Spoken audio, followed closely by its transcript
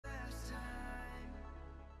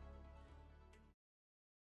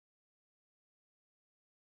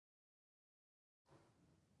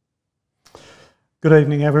Good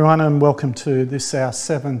evening everyone, and welcome to this, our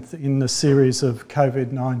seventh in the series of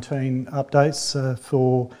COVID-19 updates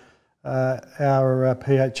for our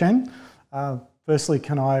PHN. Firstly,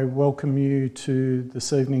 can I welcome you to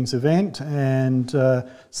this evening's event and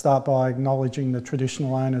start by acknowledging the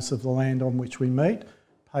traditional owners of the land on which we meet.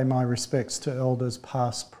 Pay my respects to elders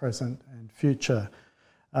past, present and future.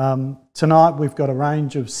 Tonight we've got a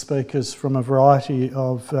range of speakers from a variety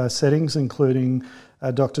of settings, including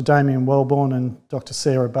Dr. Damien Wellborn and Dr.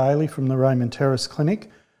 Sarah Bailey from the Raymond Terrace Clinic,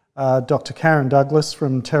 Dr. Karen Douglas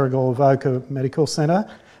from Terrigal Avoca Medical Centre,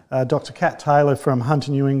 Dr. Kat Taylor from Hunter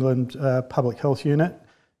New England Public Health Unit,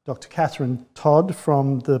 Dr. Catherine Todd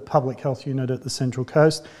from the Public Health Unit at the Central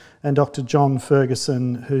Coast, and Dr. John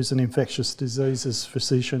Ferguson, who's an infectious diseases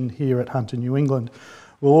physician here at Hunter New England.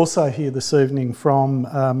 We'll also hear this evening from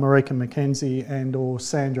Marika McKenzie and or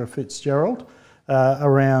Sandra Fitzgerald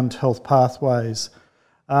around health pathways.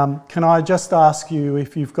 Can I just ask you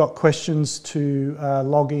if you've got questions to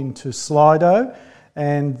log into Slido,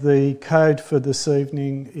 and the code for this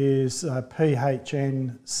evening is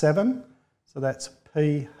PHN7, so that's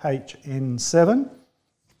PHN7.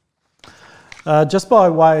 Just by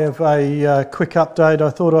way of a quick update, I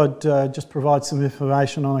thought I'd just provide some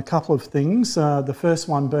information on a couple of things. The first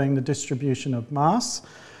one being the distribution of masks.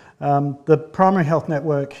 The Primary Health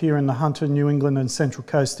Network here in the Hunter, New England and Central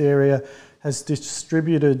Coast area has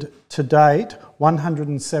distributed to date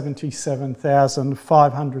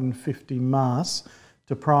 177,550 masks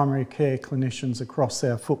to primary care clinicians across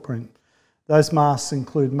our footprint. Those masks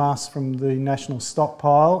include masks from the national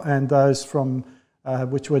stockpile and those from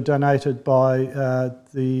which were donated by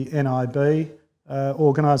the NIB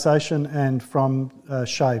organisation and from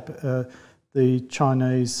SHAPE, the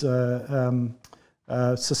Chinese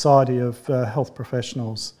Society of Health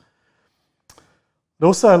Professionals. I'd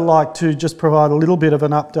also like to just provide a little bit of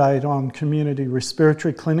an update on community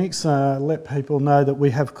respiratory clinics. Let people know that we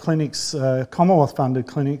have clinics, Commonwealth-funded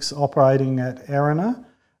clinics operating at Erina,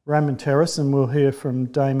 Raymond Terrace, and we'll hear from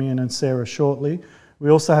Damien and Sarah shortly. We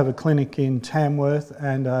also have a clinic in Tamworth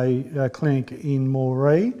and a clinic in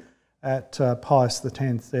Moree at Pius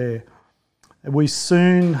X there. We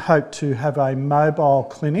soon hope to have a mobile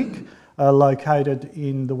clinic located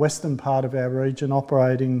in the western part of our region,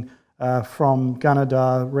 operating from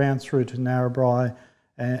Gunnedah round through to Narrabri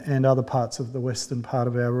and other parts of the western part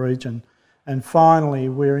of our region. And finally,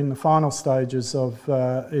 we're in the final stages of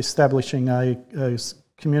establishing a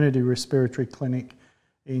community respiratory clinic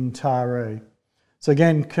in Taree. So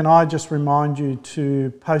again, can I just remind you to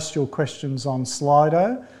post your questions on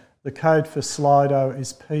Slido. The code for Slido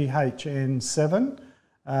is PHN7,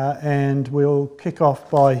 and we'll kick off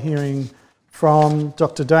by hearing from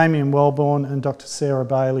Dr. Damien Wellborn and Dr. Sarah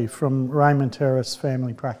Bailey from Raymond Terrace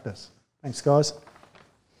Family Practice. Thanks, guys.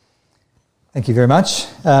 Thank you very much.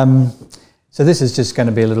 So this is just going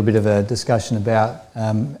to be a little bit of a discussion about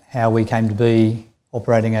how we came to be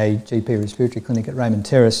operating a GP respiratory clinic at Raymond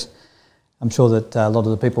Terrace. I'm sure that a lot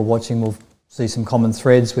of the people watching will see some common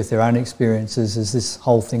threads with their own experiences as this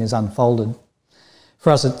whole thing has unfolded.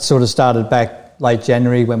 For us, it sort of started back late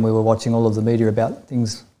January when we were watching all of the media about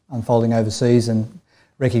things unfolding overseas and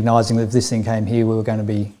recognising that if this thing came here, we were going to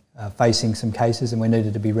be facing some cases and we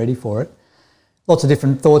needed to be ready for it. Lots of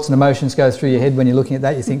different thoughts and emotions go through your head when you're looking at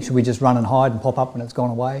that. You think, should we just run and hide and pop up when it's gone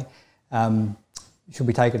away? Should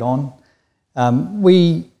we take it on?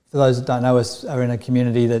 We, for those that don't know us, are in a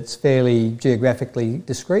community that's fairly geographically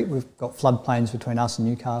discrete. We've got floodplains between us and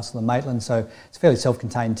Newcastle and Maitland, so it's a fairly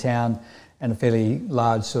self-contained town and a fairly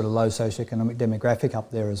large sort of low socioeconomic demographic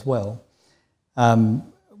up there as well.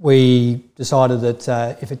 We decided that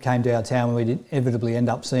if it came to our town, we'd inevitably end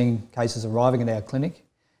up seeing cases arriving at our clinic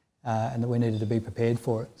and that we needed to be prepared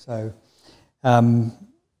for it. So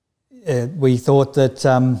we thought that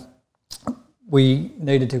we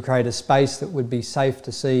needed to create a space that would be safe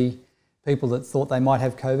to see people that thought they might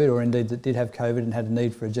have COVID or indeed that did have COVID and had a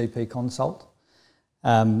need for a GP consult.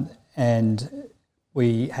 And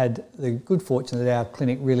we had the good fortune that our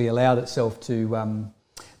clinic really allowed itself to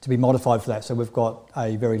be modified for that. So we've got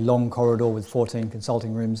a very long corridor with 14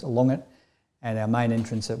 consulting rooms along it and our main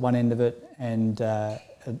entrance at one end of it and an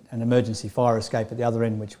emergency fire escape at the other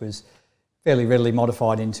end, which was fairly readily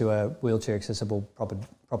modified into a wheelchair accessible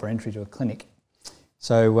proper entry to a clinic.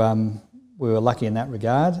 So we were lucky in that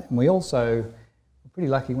regard, and we also were pretty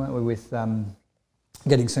lucky, weren't we, with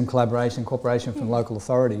getting some cooperation from local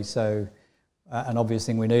authorities. So an obvious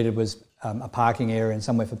thing we needed was a parking area and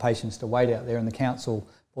somewhere for patients to wait out there, and the council,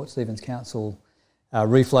 Port Stephens Council,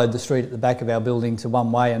 reflowed the street at the back of our building to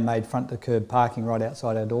one way and made front to curb parking right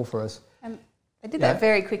outside our door for us. They did that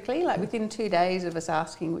very quickly, like within 2 days of us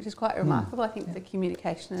asking, which is quite remarkable. I think the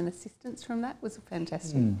communication and assistance from that was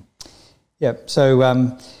fantastic. Yeah,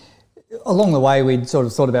 so along the way we'd sort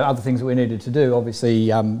of thought about other things that we needed to do. Obviously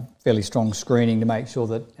fairly strong screening to make sure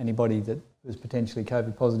that anybody that was potentially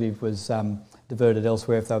COVID positive was diverted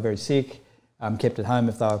elsewhere if they were very sick, kept at home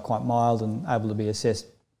if they were quite mild and able to be assessed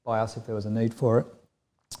by us if there was a need for it.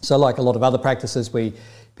 So like a lot of other practices, we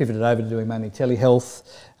pivoted over to doing mainly telehealth.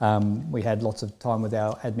 We had lots of time with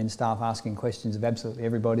our admin staff asking questions of absolutely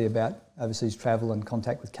everybody about overseas travel and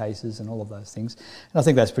contact with cases and all of those things. And I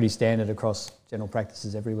think that's pretty standard across general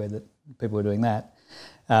practices everywhere that people are doing that.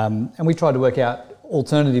 And we tried to work out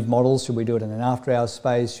alternative models. Should we do it in an after-hours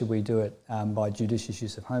space? Should we do it by judicious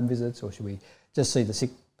use of home visits? Or should we just see the sick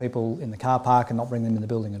people in the car park and not bring them in the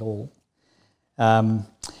building at all?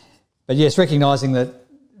 But yes, recognising that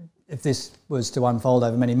if this was to unfold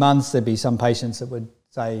over many months, there'd be some patients that would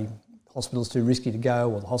say hospital's too risky to go,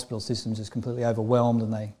 or the hospital system's just completely overwhelmed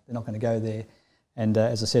and they're not going to go there. And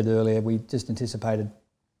as I said earlier, we just anticipated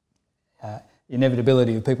the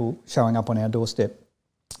inevitability of people showing up on our doorstep.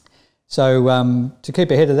 So to keep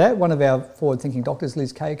ahead of that, one of our forward-thinking doctors,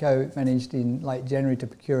 Liz Keiko, managed in late January to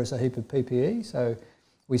procure us a heap of PPE. So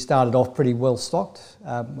we started off pretty well stocked,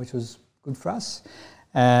 which was good for us.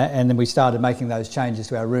 And then we started making those changes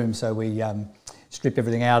to our rooms. So we stripped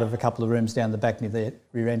everything out of a couple of rooms down the back near the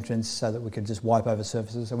rear entrance so that we could just wipe over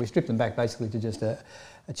surfaces. So we stripped them back basically to just a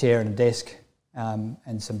chair and a desk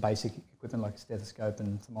and some basic equipment like a stethoscope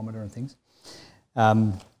and thermometer and things.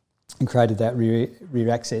 And created that rear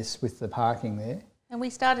access with the parking there. And we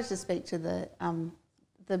started to speak to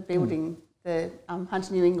the building, the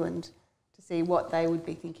Hunter New England, to see what they would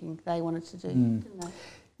be thinking they wanted to do, didn't they?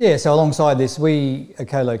 Yeah, so alongside this, we are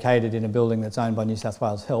co-located in a building that's owned by New South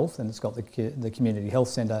Wales Health, and it's got the Community Health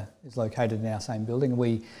Centre is located in our same building.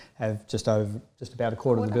 We have just about a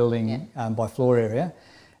quarter of the building by floor area.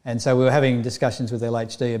 And so we were having discussions with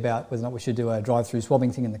LHD about whether or not we should do a drive-through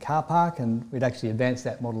swabbing thing in the car park, and we'd actually advanced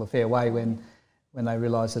that model a fair way when they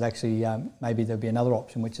realised that actually maybe there'd be another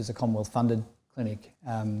option, which is a Commonwealth-funded clinic.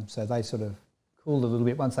 So they sort of cooled a little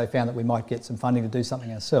bit once they found that we might get some funding to do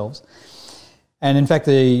something ourselves. And in fact,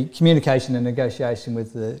 the communication and negotiation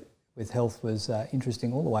with Health was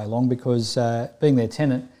interesting all the way along, because being their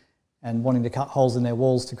tenant and wanting to cut holes in their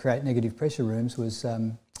walls to create negative pressure rooms was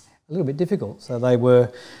a little bit difficult. So they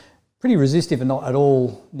were pretty resistive and not at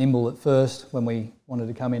all nimble at first when we wanted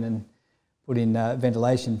to come in and put in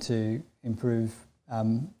ventilation to improve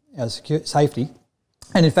our safety.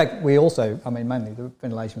 And in fact, we also, mainly the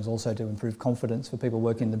ventilation was also to improve confidence for people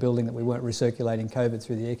working in the building, that we weren't recirculating COVID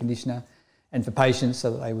through the air conditioner, and for patients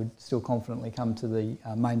so that they would still confidently come to the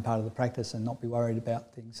main part of the practice and not be worried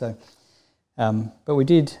about things. So, but we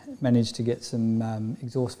did manage to get some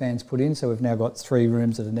exhaust fans put in, so we've now got 3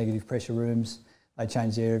 rooms that are negative pressure rooms. They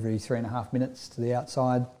change the air every 3.5 minutes to the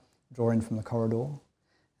outside, draw in from the corridor.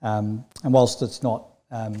 And whilst it's not,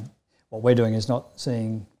 what we're doing is not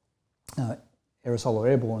seeing aerosol or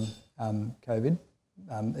airborne COVID,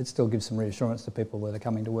 it still gives some reassurance to people that are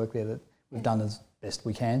coming to work there that we've done as best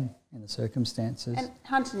we can in the circumstances. And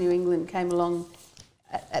Hunter New England came along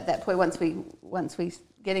at that point. Once we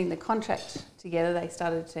getting the contract together, they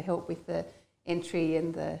started to help with the entry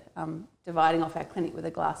and the dividing off our clinic with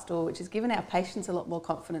a glass door, which has given our patients a lot more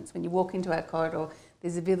confidence. When you walk into our corridor,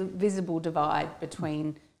 there's a visible divide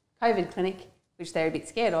between COVID clinic, which they're a bit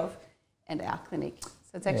scared of, and our clinic.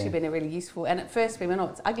 So it's actually been a really useful. And at first we went,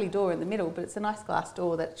 it's an ugly door in the middle, but it's a nice glass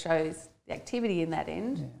door that shows the activity in that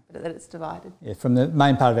end, but that it's divided. Yeah, from the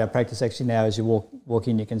main part of our practice actually now, as you walk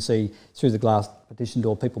in, you can see through the glass partition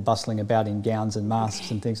door people bustling about in gowns and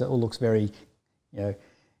masks and things. It all looks very,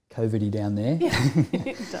 COVID-y down there. Yeah,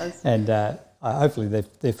 it does. And hopefully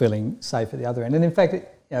they're feeling safe at the other end. And in fact,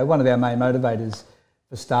 one of our main motivators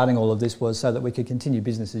for starting all of this was so that we could continue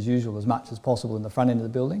business as usual as much as possible in the front end of the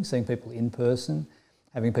building, seeing people in person,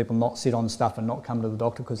 having people not sit on stuff and not come to the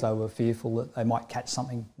doctor because they were fearful that they might catch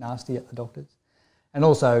something nasty at the doctor's. And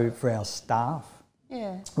also for our staff.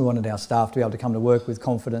 Yeah. We wanted our staff to be able to come to work with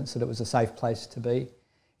confidence that it was a safe place to be.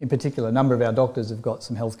 In particular, a number of our doctors have got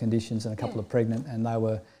some health conditions and a couple are pregnant, and they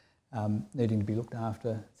were needing to be looked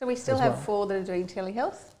after. So we still have 4 that are doing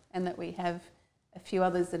telehealth, and that we have a few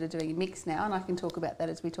others that are doing a mix now, and I can talk about that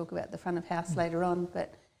as we talk about the front of house later on.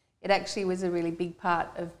 But it actually was a really big part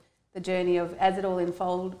of the journey of as it all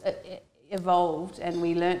evolved, and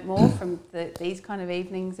we learnt more from these kind of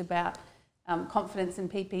evenings about confidence in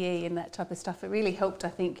PPE and that type of stuff. It really helped, I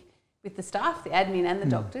think, with the staff, the admin and the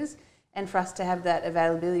doctors, and for us to have that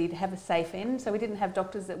availability to have a safe end. So we didn't have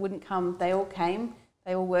doctors that wouldn't come. They all came.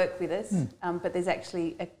 they all work with us, but there's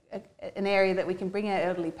actually an area that we can bring our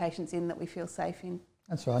elderly patients in that we feel safe in.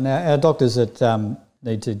 That's right. Now, our doctors that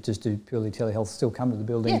need to just do purely telehealth still come to the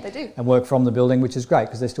building and work from the building, which is great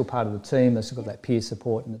because they're still part of the team. They've still got that peer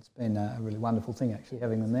support, and it's been a really wonderful thing actually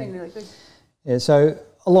having them there. It's been really good. Yeah, so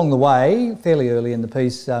along the way, fairly early in the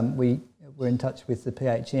piece, we were in touch with the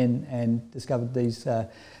PHN and discovered these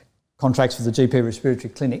contracts for the GP respiratory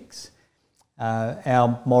clinics.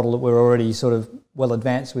 Our model that we're already sort of well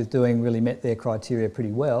advanced with doing really met their criteria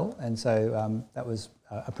pretty well, and so that was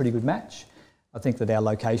a pretty good match. I think that our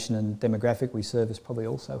location and demographic we service probably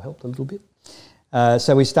also helped a little bit.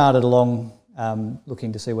 So we started along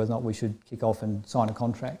looking to see whether or not we should kick off and sign a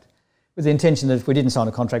contract, with the intention that if we didn't sign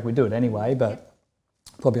a contract we'd do it anyway, but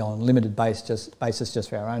probably on a limited basis just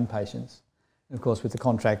for our own patients. And of course with the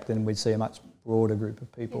contract then we'd see a much broader group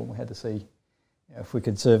of people. We had to see if we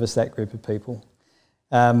could service that group of people.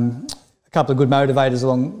 A couple of good motivators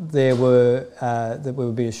along there were that we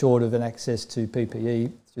would be assured of an access to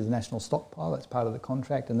PPE through the national stockpile. That's part of the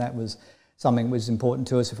contract, and that was something that was important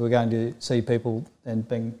to us. If we were going to see people, and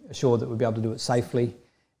being assured that we'd be able to do it safely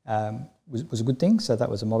was a good thing. So that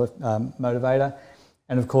was a motivator.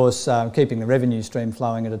 And of course, keeping the revenue stream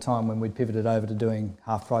flowing at a time when we'd pivoted over to doing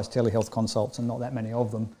half-price telehealth consults and not that many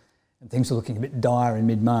of them, and things were looking a bit dire in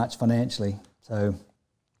mid-March financially. So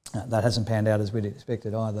that hasn't panned out as we'd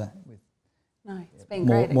expected either. No, it's been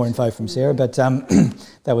great. More info from Sarah, but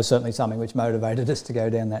that was certainly something which motivated us to go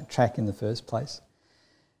down that track in the first place.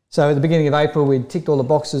 So at the beginning of April, we'd ticked all the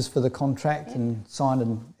boxes for the contract and signed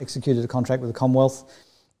and executed a contract with the Commonwealth.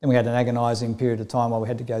 Then we had an agonising period of time while we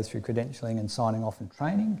had to go through credentialing and signing off and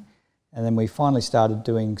training. And then we finally started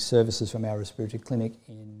doing services from our respiratory clinic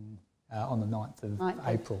on the 9th of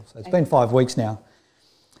April. So it's been 5 weeks now.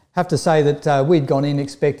 Have to say that we'd gone in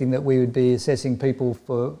expecting that we would be assessing people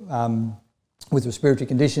for with respiratory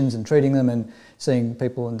conditions and treating them and seeing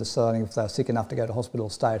people and deciding if they were sick enough to go to hospital or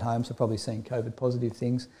stay at home, so probably seeing COVID positive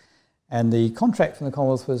things. And the contract from the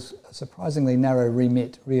Commonwealth was a surprisingly narrow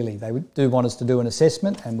remit, really. They do want us to do an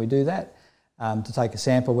assessment, and we do that, to take a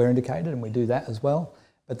sample where indicated, and we do that as well.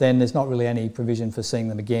 But then there's not really any provision for seeing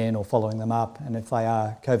them again or following them up, and if they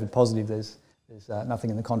are COVID positive, there's nothing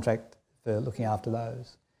in the contract for looking after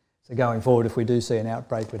those. So going forward, if we do see an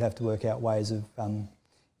outbreak, we'd have to work out ways of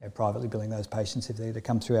privately billing those patients if they're to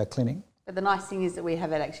come through our clinic. But the nice thing is that we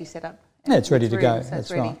have it actually set up. Yeah, it's ready to go. So that's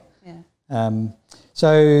ready. right. Yeah.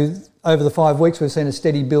 So over the 5 weeks, we've seen a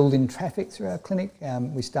steady build in traffic through our clinic.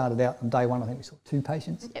 We started out on day one, I think we saw 2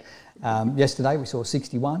 patients. Yep. Yesterday we saw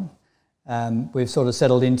 61. We've sort of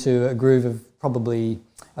settled into a groove of probably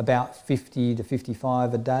about 50 to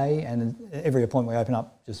 55 a day, and every appointment we open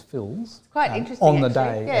up just fills. It's quite interesting on the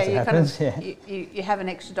actually. day as it happens. You have an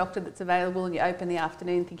extra doctor that's available and you open the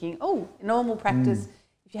afternoon thinking, oh, in normal practice,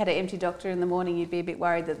 if you had an empty doctor in the morning, you'd be a bit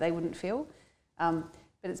worried that they wouldn't fill.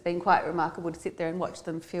 But it's been quite remarkable to sit there and watch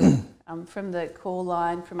them fill from the call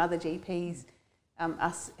line, from other GPs,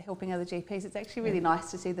 us helping other GPs. It's actually really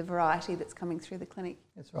nice to see the variety that's coming through the clinic.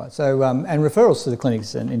 That's right. So, and referrals to the clinic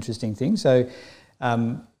is an interesting thing. So,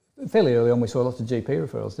 fairly early on we saw lots of GP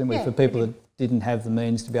referrals, didn't we, for people that didn't have the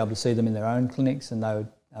means to be able to see them in their own clinics, and they would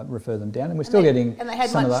refer them down. And we're still getting some of those.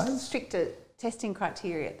 And they had much stricter testing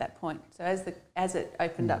criteria at that point. So as it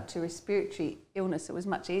opened up to respiratory illness, it was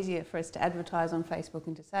much easier for us to advertise on Facebook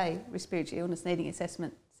and to say, respiratory illness needing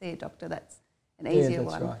assessment, see a doctor, that's an easier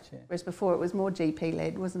one. Right, Whereas before it was more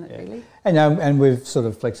GP-led, wasn't it, really? And we've sort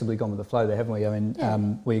of flexibly gone with the flow there, haven't we? I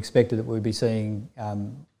mean, we expected that we'd be seeing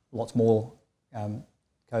lots more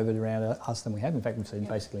COVID around us than we have. In fact, we've seen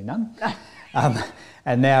basically none.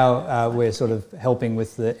 And now we're sort of helping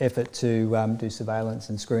with the effort to do surveillance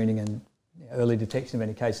and screening and early detection of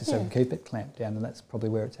any cases, so we keep it clamped down, and that's probably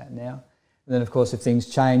where it's at now. And then, of course, if things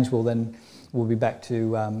change, well, then we'll be back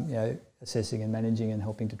to assessing and managing and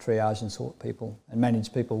helping to triage and sort people and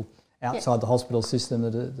manage people outside the hospital system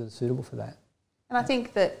that are suitable for that. And I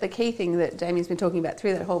think that the key thing that Damien's been talking about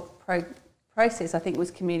through that whole process, I think,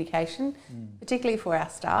 was communication, particularly for our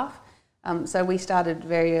staff. So we started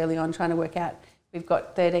very early on trying to work out, we've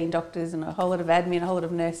got 13 doctors and a whole lot of admin, a whole lot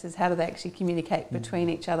of nurses, how do they actually communicate between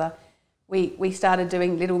each other? We started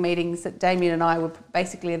doing little meetings that Damien and I were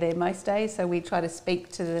basically there most days, so we try to speak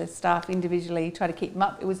to the staff individually, try to keep them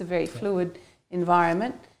up. It was a very fluid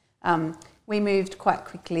environment. We moved quite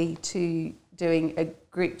quickly to doing a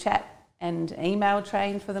group chat and email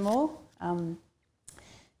train for them all.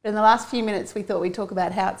 But in the last few minutes we thought we'd talk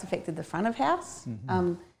about how it's affected the front of house.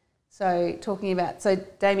 So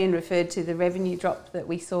Damien referred to the revenue drop that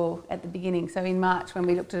we saw at the beginning. So in March when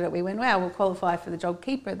we looked at it, we went, wow, we'll qualify for the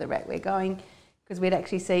JobKeeper at the rate we're going, because we'd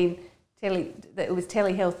actually seen it was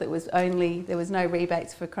telehealth, that was only, there was no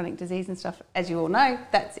rebates for chronic disease and stuff. As you all know,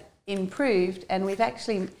 that's improved, and we've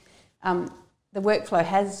actually, the workflow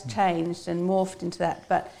has changed and morphed into that.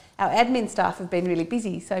 But our admin staff have been really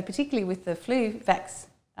busy, so particularly with the flu vax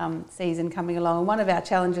season coming along, and one of our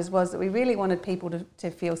challenges was that we really wanted people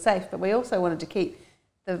to feel safe, but we also wanted to keep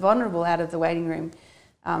the vulnerable out of the waiting room.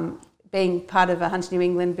 Being part of a Hunter New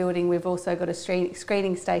England building, we've also got a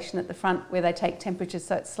screening station at the front where they take temperatures,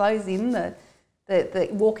 so it slows in the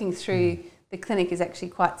walking through the clinic is actually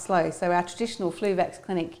quite slow. So our traditional flu vax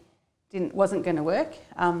clinic wasn't going to work.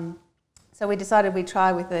 So we decided we'd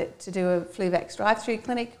try to do a flu vax drive-through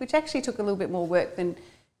clinic, which actually took a little bit more work than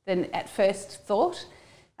at first thought.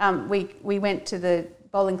 We went to the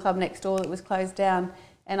bowling club next door that was closed down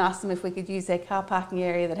and asked them if we could use their car parking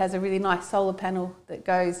area that has a really nice solar panel that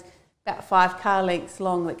goes about 5 car lengths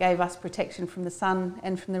long, that gave us protection from the sun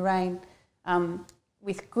and from the rain,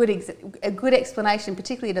 with a good explanation,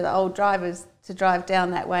 particularly to the old drivers, to drive down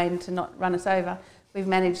that way and to not run us over. We've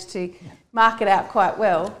managed to mark it out quite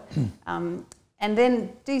well. And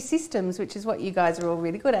then do systems, which is what you guys are all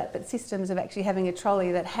really good at, but systems of actually having a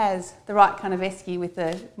trolley that has the right kind of esky with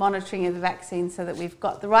the monitoring of the vaccines, so that we've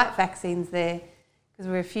got the right vaccines there, because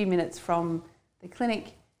we're a few minutes from the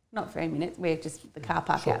clinic. Not very minutes, we're just the car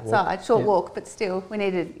park outside, short walk, but still we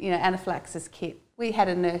needed, anaphylaxis kit. We had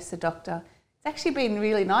a nurse, a doctor. It's actually been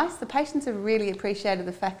really nice. The patients have really appreciated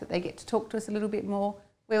the fact that they get to talk to us a little bit more.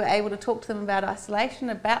 We were able to talk to them about isolation,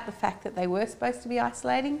 about the fact that they were supposed to be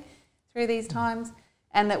isolating through these times,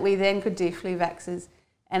 and that we then could do flu vaxes,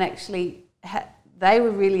 and actually they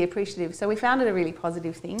were really appreciative. So we found it a really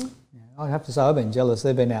positive thing. Yeah, I have to say I've been jealous.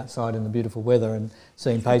 They've been outside in the beautiful weather and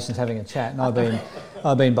seeing patients having a chat, and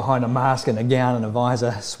I've been behind a mask and a gown and a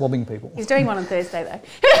visor swabbing people. He's doing one on Thursday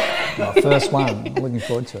though. First one. I'm looking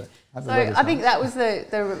forward to it. So I think that was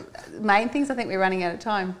the main things. I think we're running out of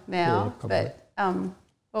time now, but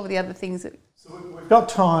what were the other things that... So we've got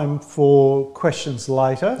time for questions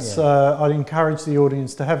later, so I'd encourage the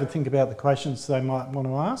audience to have a think about the questions they might want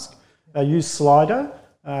to ask. Use Slido,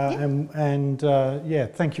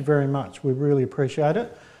 thank you very much. We really appreciate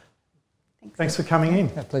it. Thanks for coming in.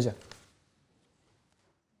 Yeah, pleasure.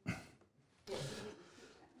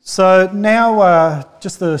 So now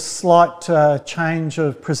just a slight change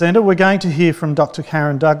of presenter. We're going to hear from Dr.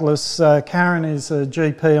 Karen Douglas. Karen is a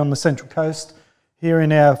GP on the Central Coast here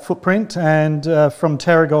in our footprint, and from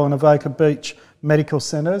Terrigal and Avoca Beach Medical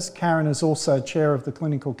Centres. Karen is also chair of the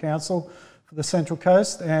Clinical Council for the Central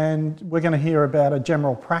Coast, and we're going to hear about a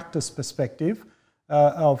general practice perspective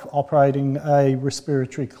of operating a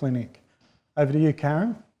respiratory clinic. Over to you,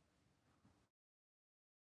 Karen.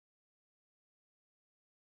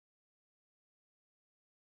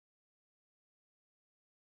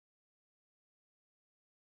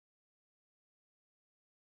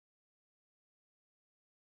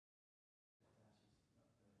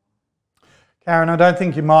 Karen, I don't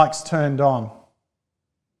think your mic's turned on.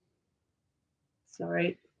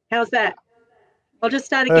 Sorry. How's that? I'll just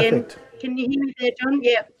start again. Perfect. Can you hear me there, John?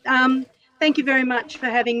 Yeah. Thank you very much for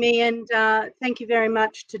having me, and thank you very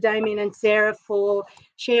much to Damien and Sarah for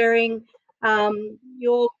sharing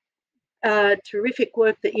your terrific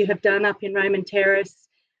work that you have done up in Raymond Terrace.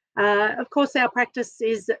 Of course, our practice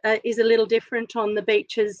is a little different on the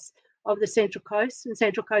beaches of the Central Coast, and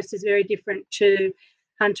Central Coast is very different to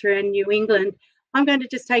Hunter and New England. I'm going to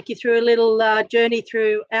just take you through a little journey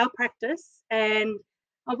through our practice, and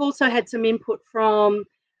I've also had some input from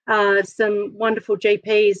some wonderful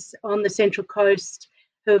GPs on the Central Coast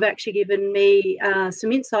who have actually given me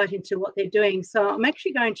some insight into what they're doing. So I'm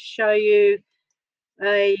actually going to show you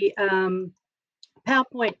a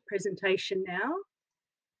PowerPoint presentation now,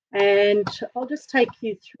 and I'll just take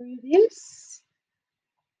you through this.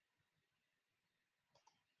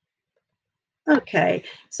 Okay,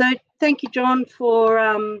 so thank you, John, for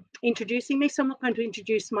introducing me. So I'm not going to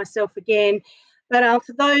introduce myself again, but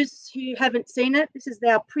for those who haven't seen it, this is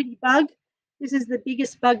our pretty bug. This is the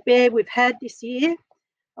biggest bugbear we've had this year,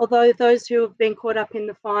 although those who have been caught up in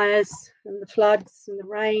the fires and the floods and the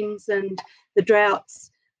rains and the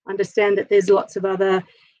droughts understand that there's lots of other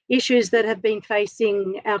issues that have been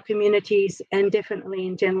facing our communities and definitely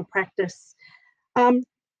in general practice.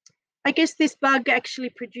 I guess this bug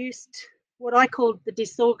actually produced what I called the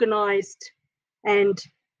disorganised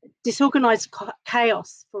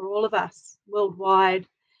chaos for all of us worldwide.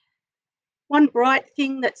 One bright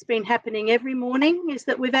thing that's been happening every morning is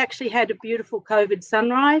that we've actually had a beautiful COVID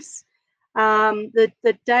sunrise.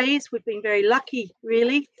 The days, we've been very lucky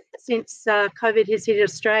really since COVID has hit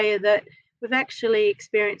Australia, that we've actually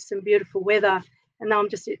experienced some beautiful weather, And I'm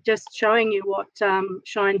just showing you what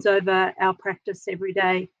shines over our practice every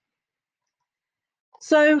day.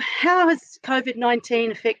 So how has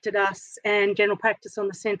COVID-19 affected us and general practice on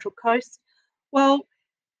the Central Coast? Well,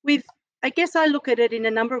 I guess I look at it in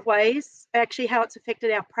a number of ways, actually how it's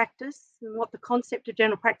affected our practice and what the concept of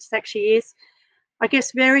general practice actually is. I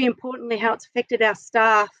guess very importantly, how it's affected our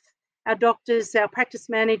staff, our doctors, our practice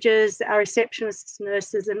managers, our receptionists,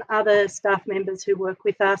 nurses, and other staff members who work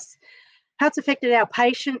with us. How it's affected our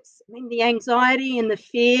patients. I mean, the anxiety and the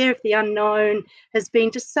fear of the unknown has been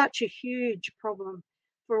just such a huge problem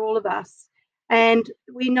for all of us. And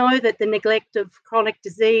we know that the neglect of chronic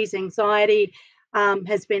disease, anxiety,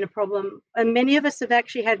 has been a problem. And many of us have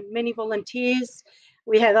actually had many volunteers.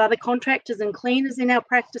 We have other contractors and cleaners in our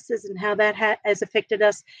practices, and how that has affected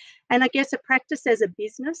us. And I guess a practice as a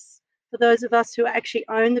business, for those of us who actually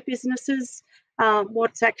own the businesses,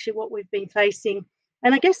 what's actually what we've been facing.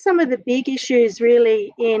 And I guess some of the big issues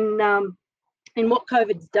really in what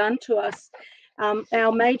COVID's done to us,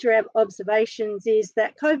 our major observations is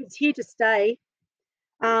that COVID's here to stay.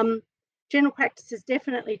 General practice has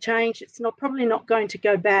definitely changed. It's probably not going to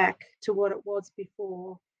go back to what it was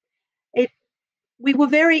before. We were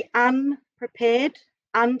very unprepared,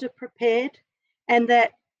 underprepared, and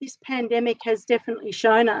that this pandemic has definitely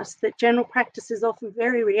shown us that general practice is often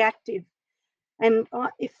very reactive. And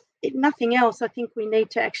if nothing else, I think we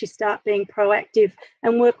need to actually start being proactive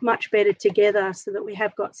and work much better together so that we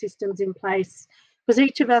have got systems in place. Because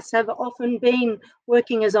each of us have often been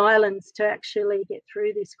working as islands to actually get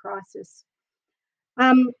through this crisis.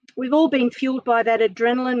 We've all been fueled by that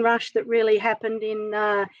adrenaline rush that really happened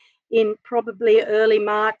in probably early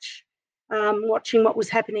March, watching what was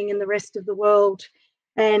happening in the rest of the world.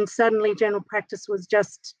 And suddenly general practice was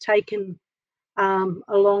just taken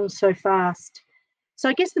along so fast. So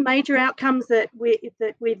I guess the major outcomes that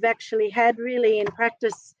we've actually had really in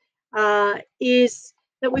practice is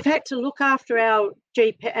that we've had to look after our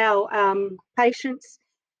patients.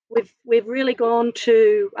 We've really gone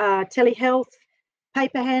to telehealth.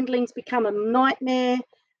 Paper handling's become a nightmare.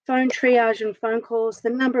 Phone triage and phone calls. The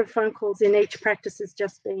number of phone calls in each practice has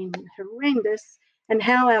just been horrendous, and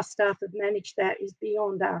how our staff have managed that is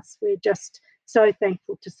beyond us. We're just so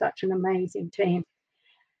thankful to such an amazing team.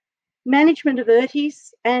 Management of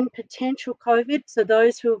IRTIs and potential COVID, so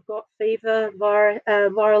those who have got fever,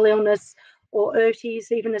 viral illness, or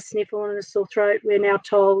IRTIs, even a sniffle and a sore throat, we're now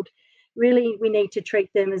told, really we need to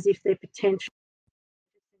treat them as if they're potentially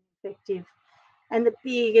infective. And the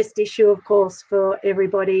biggest issue, of course, for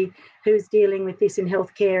everybody who's dealing with this in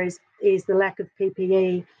healthcare is the lack of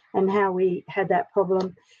PPE and how we had that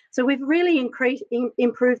problem. So we've really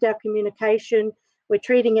improved our communication. We're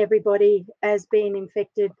treating everybody as being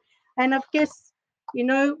infected. And I guess, you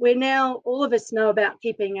know, all of us know about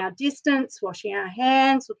keeping our distance, washing our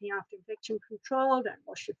hands, looking after infection control, don't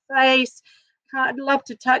wash your face. I'd love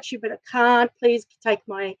to touch you, but I can't. Please take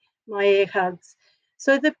my air hugs.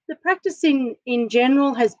 So the practice in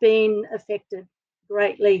general has been affected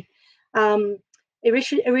greatly.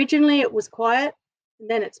 Originally it was quiet, and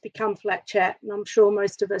then it's become flat chat, and I'm sure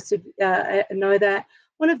most of us know that.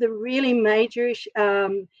 One of the really major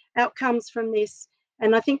outcomes from this,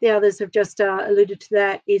 and I think the others have just alluded to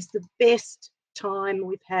that, is the best time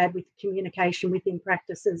we've had with communication within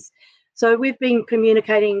practices. So we've been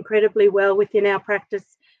communicating incredibly well within our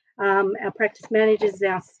practice, our practice managers,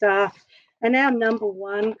 our staff. And our number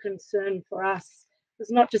one concern for us was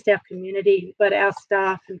not just our community, but our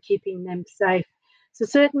staff and keeping them safe. So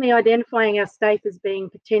certainly identifying our staff as being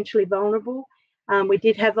potentially vulnerable. We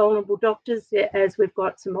did have vulnerable doctors, as we've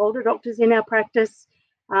got some older doctors in our practice.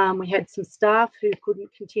 We had some staff who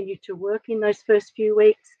couldn't continue to work in those first few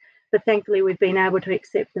weeks, but thankfully we've been able to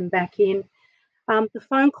accept them back in. The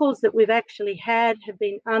phone calls that we've actually had have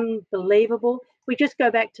been unbelievable. If we just go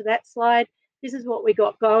back to that slide, this is what we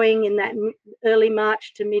got going in that early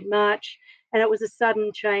March to mid-March, and it was a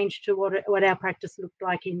sudden change to what our practice looked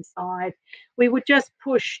like inside. We were just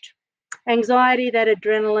pushed. Anxiety, that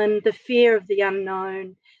adrenaline, the fear of the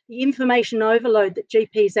unknown, the information overload that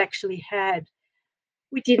GPs actually had.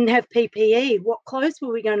 We didn't have PPE. What clothes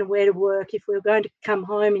were we going to wear to work if we were going to come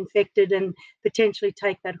home infected and potentially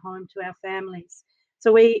take that home to our families?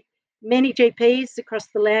 So many GPs across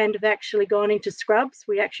the land have actually gone into scrubs.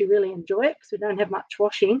 We actually really enjoy it because we don't have much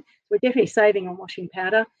washing. We're definitely saving on washing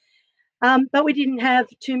powder. But we didn't have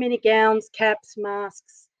too many gowns, caps,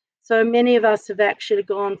 masks. So many of us have actually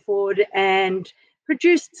gone forward and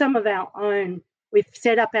produced some of our own. We've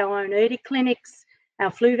set up our own ERTI clinics,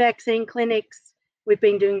 our flu vaccine clinics. We've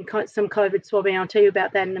been doing some COVID swabbing. I'll tell you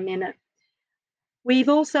about that in a minute. We've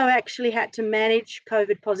also actually had to manage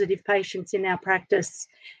COVID positive patients in our practice,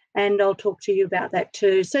 and I'll talk to you about that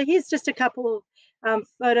too. So here's just a couple of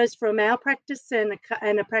photos from our practice and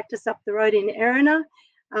a practice up the road in Erina,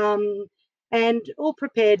 and all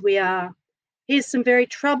prepared we are. Here's some very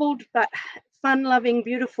troubled but fun-loving,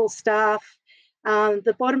 beautiful staff.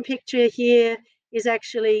 The bottom picture here is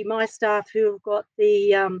actually my staff who have got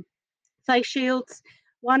the face shields.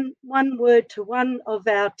 One word to one of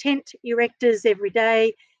our tent erectors every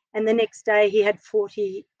day, and the next day he had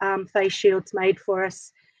 40 face shields made for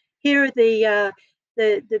us. Here are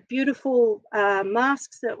the beautiful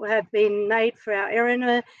masks that have been made for our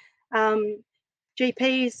Erina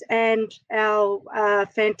GPs, and our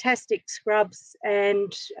fantastic scrubs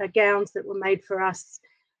and gowns that were made for us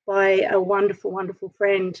by a wonderful, wonderful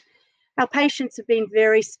friend. Our patients have been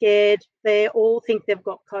very scared. They all think they've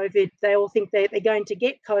got COVID. They all think they're going to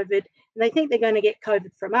get COVID, and they think they're going to get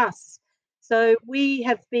COVID from us. So we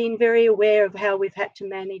have been very aware of how we've had to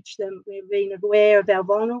manage them. We've been aware of our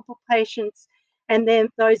vulnerable patients, and then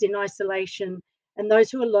those in isolation, and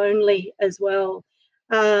those who are lonely as well.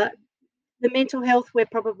 The mental health we're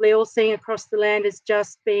probably all seeing across the land has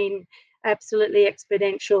just been absolutely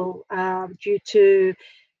exponential due to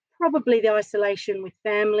probably the isolation with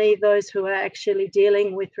family, those who are actually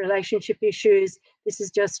dealing with relationship issues. This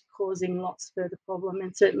is just causing lots further problem,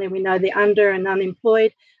 and certainly we know the under and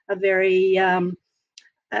unemployed are very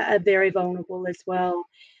vulnerable as well.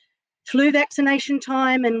 Flu vaccination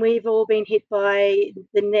time, and we've all been hit by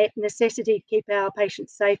the necessity to keep our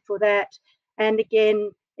patients safe for that. And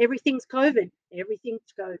again, everything's COVID.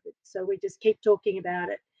 Everything's COVID. So we just keep talking about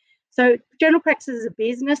it. So general practice as a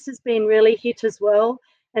business has been really hit as well.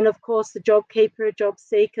 And of course, the JobKeeper, job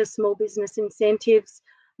seeker, small business incentives.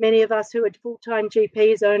 Many of us who are full-time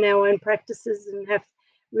GPs own our own practices and have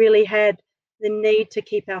really had the need to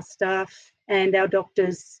keep our staff and our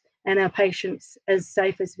doctors and our patients as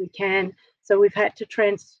safe as we can. So we've had to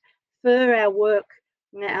transfer our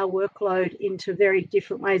workload into very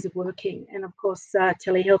different ways of working. And of course,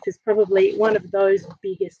 telehealth is probably one of those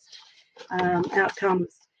biggest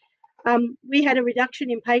outcomes. We had a reduction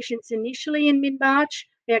in patients initially in mid-March.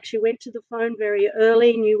 We actually went to the phone very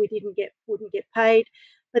early, knew we wouldn't get paid.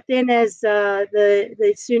 But then as the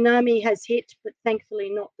tsunami has hit, but thankfully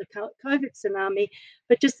not the COVID tsunami,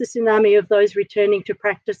 but just the tsunami of those returning to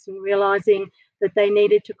practice and realising that they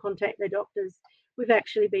needed to contact their doctors, we've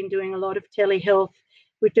actually been doing a lot of telehealth.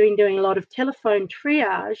 We've been doing a lot of telephone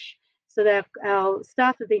triage, so that our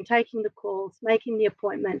staff have been taking the calls, making the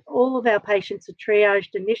appointment. All of our patients are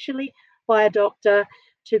triaged initially by a doctor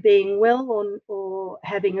to being well or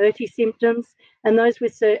having ERTI symptoms, and those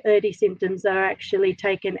with ERTI symptoms are actually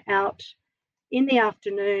taken out in the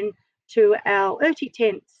afternoon to our ERTI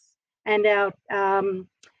tents and our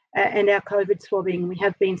COVID swabbing. We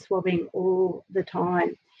have been swabbing all the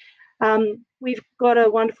time. We've got a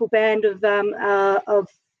wonderful band of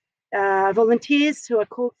volunteers who are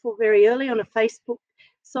called for very early on a Facebook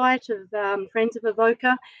site of Friends of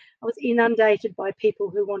Avoca. I was inundated by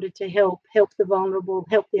people who wanted to help the vulnerable,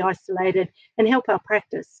 help the isolated, and help our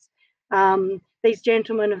practice. These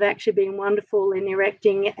gentlemen have actually been wonderful in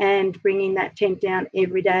erecting and bringing that tent down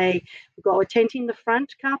every day. We've got a tent in the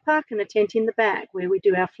front car park and a tent in the back where we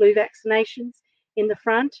do our flu vaccinations in the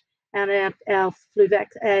front and our flu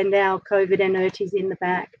vac and our COVID and ERTIs in the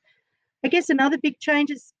back. I guess another big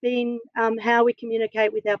change has been how we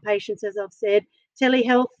communicate with our patients, as I've said.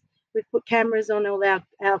 Telehealth, we've put cameras on all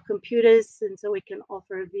our computers, and so we can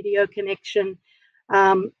offer a video connection.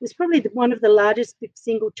 It's probably one of the largest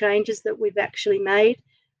single changes that we've actually made.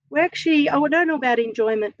 We're actually, I don't know about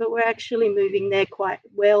enjoyment, but we're actually moving there quite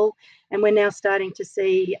well, and we're now starting to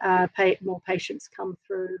see more patients come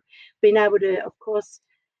through. Being able to, of course,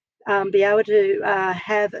 have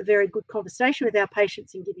a very good conversation with our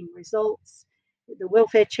patients in giving results, the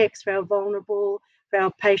welfare checks for our vulnerable, for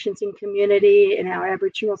our patients in community and our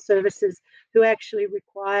Aboriginal services who actually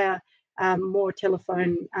require more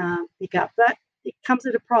telephone pickup. But it comes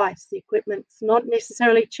at a price. The equipment's not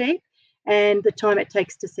necessarily cheap, and the time it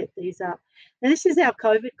takes to set these up. Now, this is our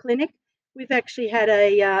COVID clinic. We've actually had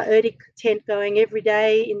a ERTI tent going every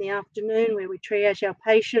day in the afternoon where we triage our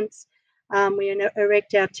patients. We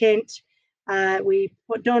erect our tent, we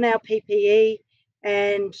put on our PPE,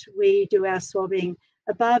 and we do our swabbing.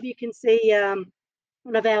 Above you can see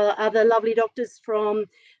one of our other lovely doctors from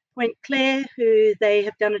Point Clare, who they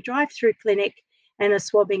have done a drive-through clinic and are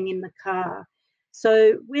swabbing in the car.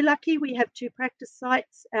 So we're lucky we have 2 practice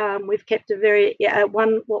sites. We've kept a very,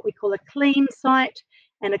 one what we call a clean site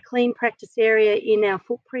and a clean practice area in our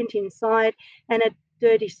footprint inside, and a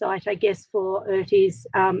dirty site, I guess, for ERTIs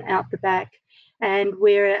out the back. and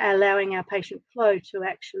we're allowing our patient flow to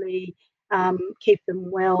actually keep them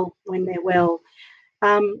well when they're well.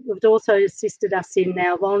 We've also assisted us in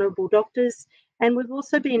our vulnerable doctors, and we've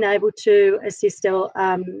also been able to assist our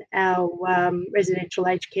residential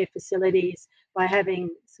aged care facilities by having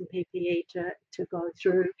some PPE to go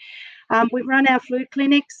through. We've run our flu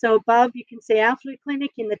clinic, so above you can see our flu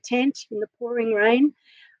clinic in the tent in the pouring rain.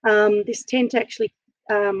 This tent actually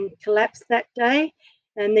collapsed that day,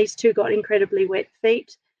 and these two got incredibly wet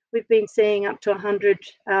feet. We've been seeing up to 100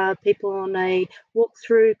 people on a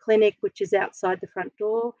walk-through clinic, which is outside the front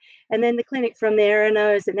door. And then the clinic from there, I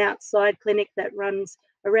know, is an outside clinic that runs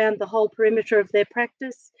around the whole perimeter of their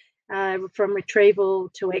practice, from retrieval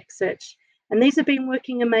to exit. And these have been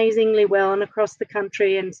working amazingly well, and across the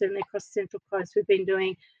country and certainly across the Central Coast, we've been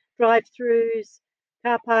doing drive-throughs,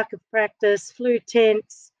 car park of practice, flu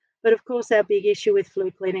tents. But of course, our big issue with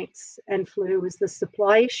flu clinics and flu was the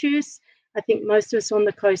supply issues. I think most of us on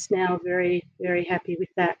the coast now are very, very happy with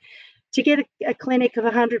that. To get a clinic of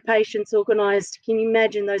 100 patients organised, can you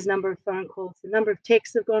imagine those number of phone calls, the number of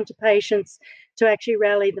texts have gone to patients to actually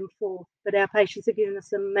rally them forth? But our patients have given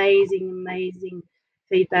us amazing, amazing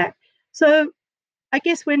feedback. So I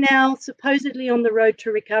guess we're now supposedly on the road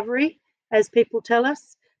to recovery, as people tell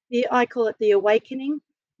us. I call it the awakening.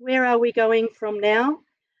 Where are we going from now?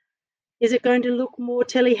 Is it going to look more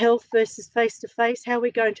telehealth versus face-to-face? How are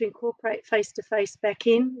we going to incorporate face-to-face back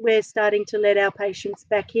in? We're starting to let our patients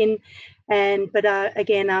back in, but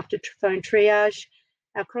again, after phone triage.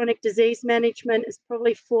 Our chronic disease management has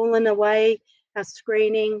probably fallen away, our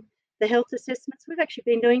screening, the health assessments. We've actually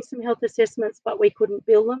been doing some health assessments, but we couldn't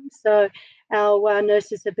bill them. So our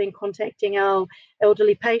nurses have been contacting our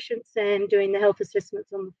elderly patients and doing the health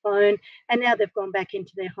assessments on the phone. And now they've gone back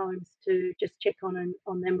into their homes to just check on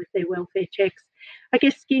them with their welfare checks. I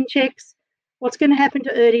guess skin checks. What's going to happen to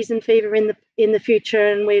ERDIs and fever in the future?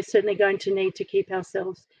 And we're certainly going to need to keep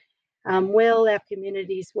ourselves well, our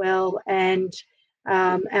communities well, and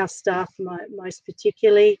our staff most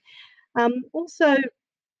particularly. Also,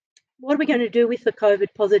 what are we going to do with the COVID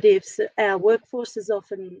positives? Our workforce is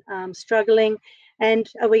often struggling, and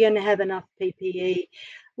are we going to have enough PPE?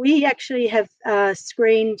 We actually have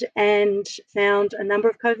screened and found a number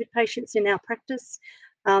of COVID patients in our practice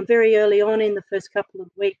very early on in the first couple of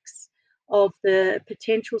weeks of the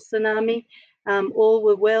potential tsunami. All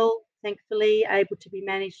were well, thankfully, able to be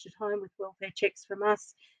managed at home with welfare checks from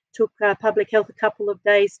us. Took public health a couple of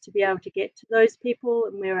days to be able to get to those people,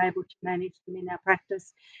 and we were able to manage them in our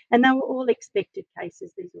practice. And they were all expected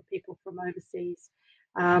cases. These were people from overseas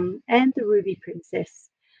and the Ruby Princess.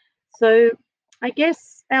 So I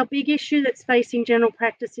guess our big issue that's facing general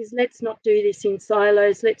practice is let's not do this in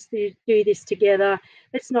silos. Let's do this together.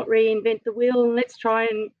 Let's not reinvent the wheel, and let's try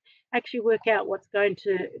and actually work out what's going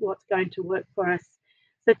to work for us.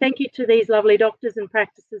 So thank you to these lovely doctors and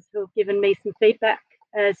practices who have given me some feedback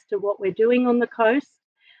as to what we're doing on the coast.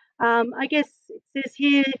 I guess it says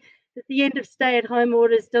here that the end of stay-at-home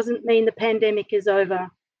orders doesn't mean the pandemic is over.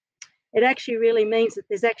 It actually really means that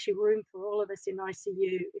there's actually room for all of us in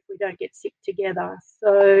ICU if we don't get sick together.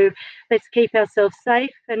 So let's keep ourselves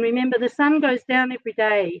safe. And remember, the sun goes down every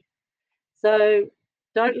day. So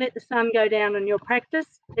don't let the sun go down on your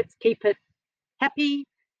practice. Let's keep it happy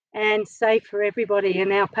and safe for everybody.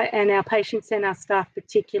 And our patients and our staff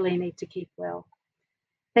particularly need to keep well.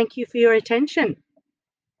 Thank you for your attention.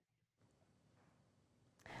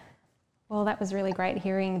 Well, that was really great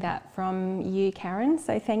hearing that from you, Karen,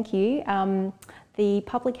 so thank you. The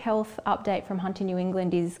public health update from Hunter New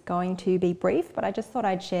England is going to be brief, but I just thought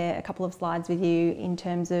I'd share a couple of slides with you in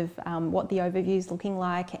terms of what the overview is looking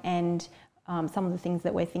like and some of the things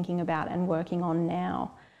that we're thinking about and working on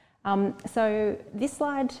now. So this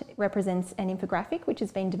slide represents an infographic which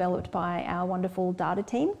has been developed by our wonderful data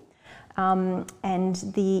team. And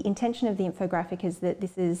the intention of the infographic is that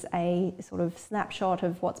this is a sort of snapshot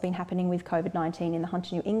of what's been happening with COVID-19 in the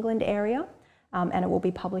Hunter New England area, and it will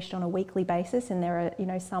be published on a weekly basis, and there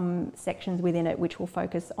are some sections within it which will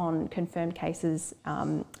focus on confirmed cases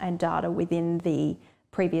and data within the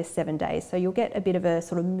previous 7 days. So you'll get a bit of a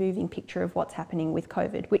sort of moving picture of what's happening with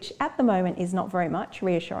COVID, which at the moment is not very much,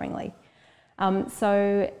 reassuringly.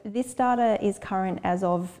 So this data is current as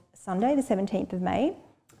of Sunday, the 17th of May.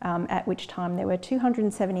 At which time there were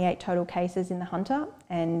 278 total cases in the Hunter,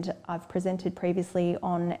 and I've presented previously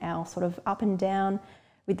on our sort of up and down,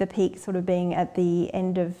 with the peak sort of being at the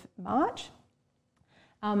end of March.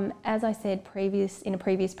 As I said in a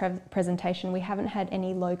previous presentation, we haven't had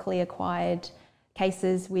any locally acquired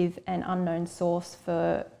cases with an unknown source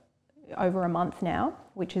for over a month now,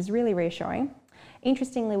 which is really reassuring.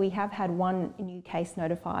 Interestingly, we have had one new case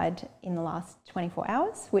notified in the last 24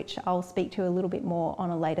 hours, which I'll speak to a little bit more on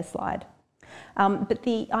a later slide. But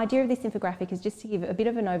the idea of this infographic is just to give a bit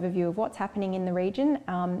of an overview of what's happening in the region,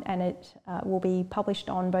 and it will be published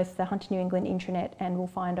on both the Hunter New England intranet, and we'll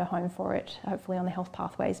find a home for it hopefully on the Health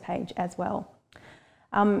Pathways page as well.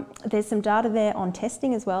 There's some data there on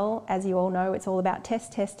testing as well. As you all know, it's all about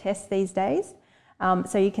test these days.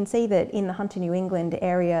 So you can see that in the Hunter New England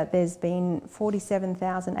area, there's been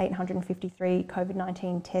 47,853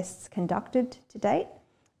 COVID-19 tests conducted to date,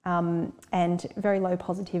 and very low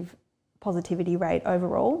positivity rate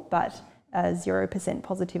overall, but a 0%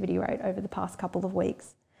 positivity rate over the past couple of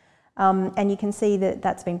weeks. And you can see that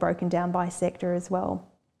that's been broken down by sector as well.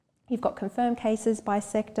 You've got confirmed cases by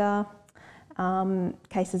sector,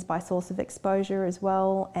 cases by source of exposure as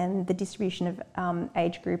well, and the distribution of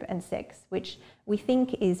age group and sex, which we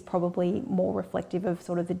think is probably more reflective of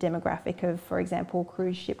sort of the demographic of, for example,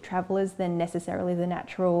 cruise ship travellers than necessarily the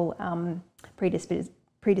natural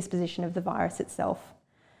predisposition of the virus itself.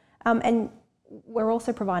 And we're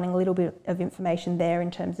also providing a little bit of information there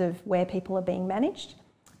in terms of where people are being managed.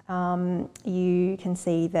 You can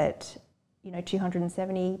see that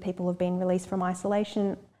 270 people have been released from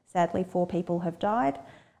isolation. Sadly, 4 people have died,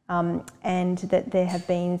 and that there have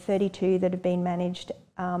been 32 that have been managed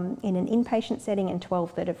in an inpatient setting and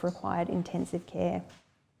 12 that have required intensive care.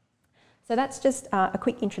 So that's just a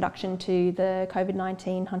quick introduction to the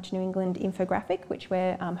COVID-19 Hunter New England infographic, which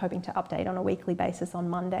we're hoping to update on a weekly basis on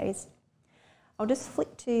Mondays. I'll just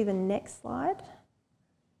flick to the next slide.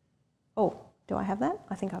 Oh, do I have that?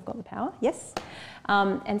 I think I've got the power, yes.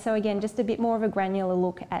 And so again, just a bit more of a granular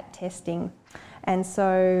look at testing. And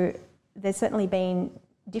so there's certainly been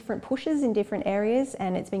different pushes in different areas,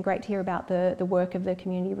 and it's been great to hear about the work of the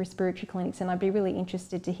community respiratory clinics, and I'd be really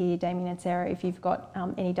interested to hear, Damien and Sarah, if you've got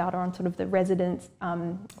any data on sort of the residents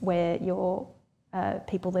where your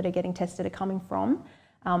people that are getting tested are coming from,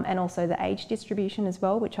 and also the age distribution as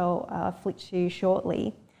well, which I'll flick to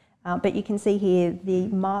shortly. But you can see here the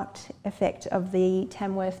marked effect of the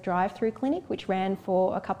Tamworth drive-through clinic, which ran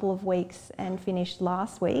for a couple of weeks and finished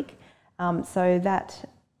last week. So that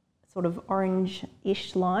sort of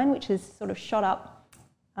orange-ish line, which has sort of shot up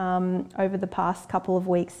over the past couple of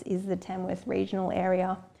weeks, is the Tamworth regional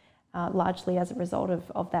area, largely as a result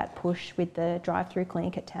of that push with the drive-through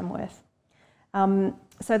clinic at Tamworth.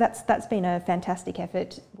 So that's been a fantastic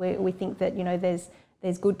effort. We think that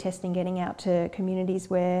there's good testing getting out to communities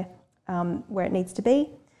where it needs to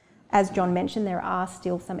be. As John mentioned, there are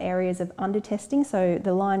still some areas of under-testing, so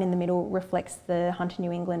the line in the middle reflects the Hunter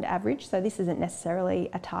New England average, so this isn't necessarily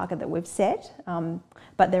a target that we've set,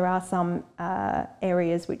 but there are some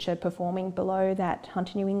areas which are performing below that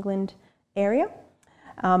Hunter New England area,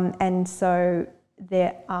 and so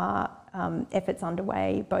there are efforts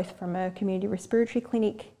underway both from a community respiratory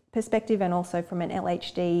clinic perspective and also from an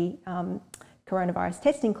LHD coronavirus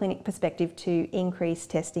testing clinic perspective to increase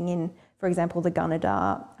testing in, for example, the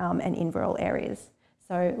Gunnedah and Inverell areas.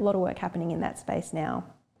 So a lot of work happening in that space now.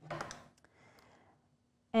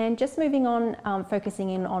 And just moving on,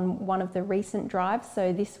 focusing in on one of the recent drives.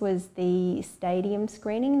 So this was the stadium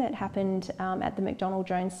screening that happened at the McDonald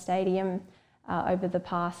Jones Stadium over the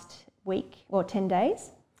past week or 10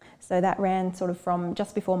 days. So that ran sort of from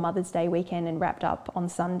just before Mother's Day weekend and wrapped up on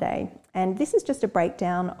Sunday. And this is just a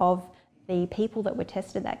breakdown of the people that were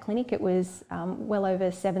tested at that clinic. It was well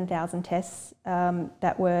over 7,000 tests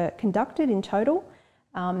that were conducted in total.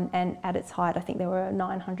 And at its height, I think there were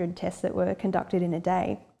 900 tests that were conducted in a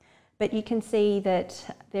day. But you can see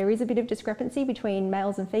that there is a bit of discrepancy between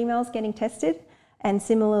males and females getting tested. And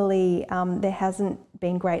similarly, there hasn't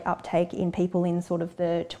been great uptake in people in sort of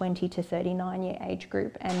the 20 to 39 year age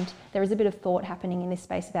group. And there is a bit of thought happening in this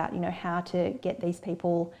space about, how to get these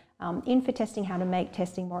people in for testing, how to make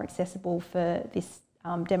testing more accessible for this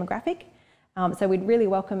demographic. So we'd really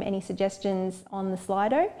welcome any suggestions on the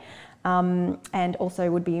Slido, and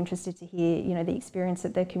also would be interested to hear, the experience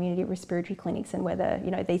at the community respiratory clinics and whether,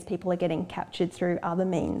 these people are getting captured through other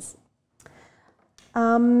means.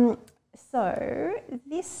 So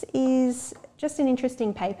this is just an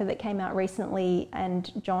interesting paper that came out recently,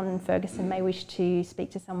 and John Ferguson may wish to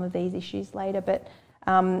speak to some of these issues later, but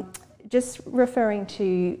just referring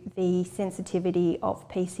to the sensitivity of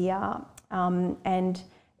PCR, and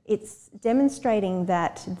it's demonstrating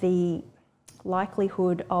that the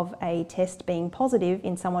likelihood of a test being positive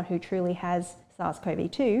in someone who truly has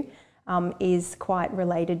SARS-CoV-2 is quite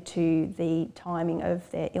related to the timing of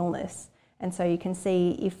their illness. And so you can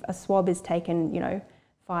see if a swab is taken,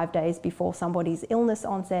 5 days before somebody's illness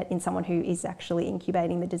onset in someone who is actually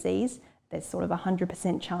incubating the disease, there's sort of a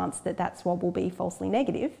 100% chance that that swab will be falsely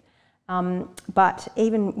negative. But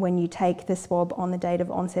even when you take the swab on the date of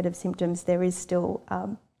onset of symptoms, there is still,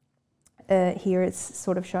 here it's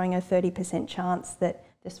sort of showing a 30% chance that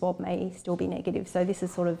the swab may still be negative. So this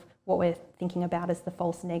is sort of what we're thinking about as the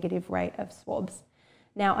false negative rate of swabs.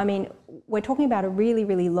 Now, I mean, we're talking about a really,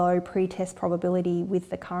 really low pre-test probability with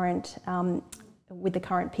the current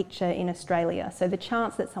picture in Australia. So the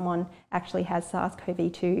chance that someone actually has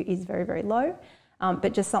SARS-CoV-2 is very, very low,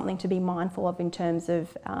 but just something to be mindful of in terms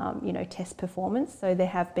of, you know, test performance. So there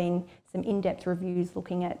have been some in-depth reviews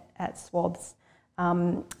looking at swabs.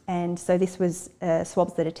 And so this was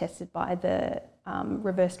swabs that are tested by the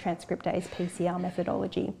reverse transcriptase PCR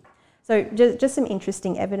methodology. So just some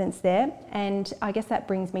interesting evidence there, and I guess that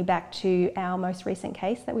brings me back to our most recent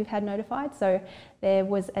case that we've had notified. So there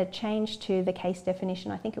was a change to the case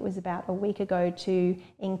definition, I think it was about a week ago, to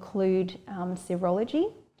include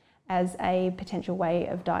serology as a potential way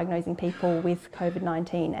of diagnosing people with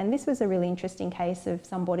COVID-19. And this was a really interesting case of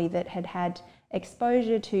somebody that had had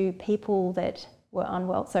exposure to people that were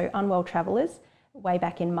unwell, so unwell travellers, way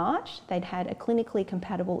back in March. They'd had a clinically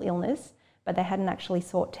compatible illness, but they hadn't actually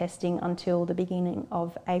sought testing until the beginning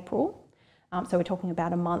of April. So we're talking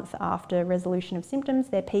about a month after resolution of symptoms.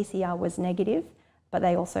 Their PCR was negative, but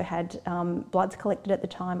they also had bloods collected at the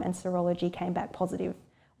time and serology came back positive.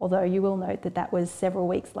 Although you will note that that was several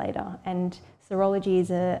weeks later. And serology is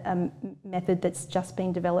a method that's just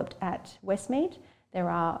been developed at Westmead. There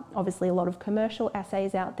are obviously a lot of commercial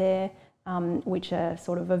assays out there, which are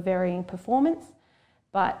sort of a varying performance,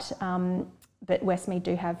 but Westmead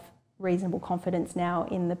do have reasonable confidence now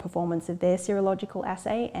in the performance of their serological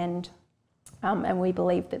assay, and we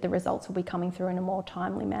believe that the results will be coming through in a more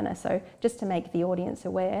timely manner. So just to make the audience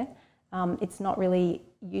aware, it's not really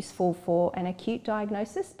useful for an acute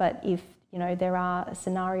diagnosis, but if, you know, there are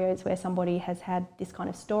scenarios where somebody has had this kind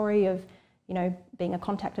of story of, you know, being a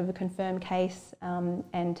contact of a confirmed case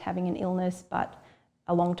and having an illness, but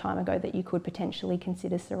a long time ago, that you could potentially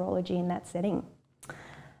consider serology in that setting.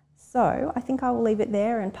 So I think I will leave it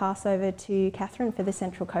there and pass over to Catherine for the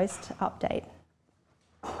Central Coast update.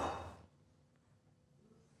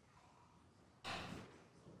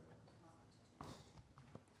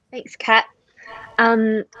 Thanks, Kat.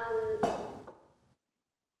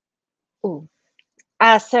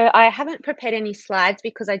 So I haven't prepared any slides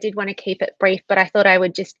because I did want to keep it brief, but I thought I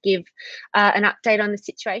would just give an update on the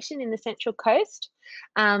situation in the Central Coast.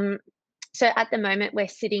 So at the moment, we're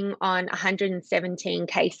sitting on 117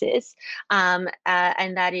 cases, and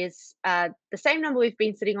that is the same number we've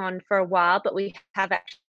been sitting on for a while, but we have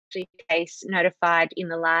actually a case notified in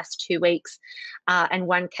the last 2 weeks, and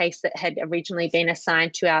one case that had originally been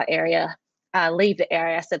assigned to our area leave the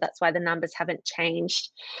area, so that's why the numbers haven't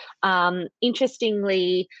changed.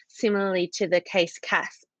 Interestingly, similarly to the case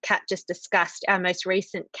Kat just discussed, our most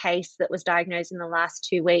recent case that was diagnosed in the last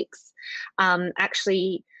 2 weeks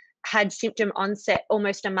actually had symptom onset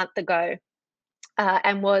almost a month ago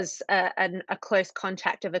and was a close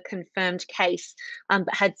contact of a confirmed case,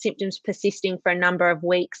 but had symptoms persisting for a number of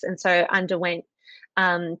weeks, and so underwent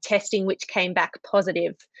testing, which came back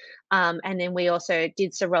positive. And then we also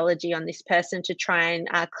did serology on this person to try and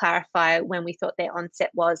clarify when we thought their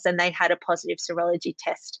onset was, and they had a positive serology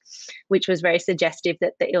test, which was very suggestive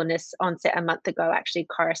that the illness onset a month ago actually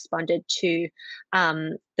corresponded to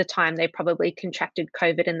the time they probably contracted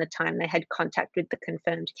COVID and the time they had contact with the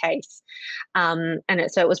confirmed case. So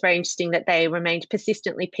it was very interesting that they remained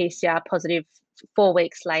persistently PCR positive 4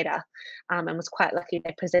 weeks later, and was quite lucky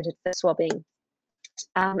they presented for swabbing.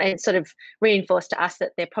 And it sort of reinforced to us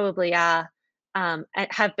that there probably are,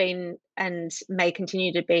 have been and may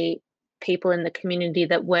continue to be people in the community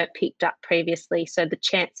that weren't picked up previously. So the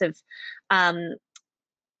chance of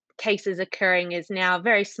cases occurring is now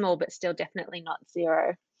very small, but still definitely not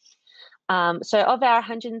zero. So of our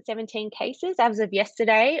 117 cases, as of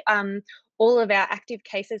yesterday, all of our active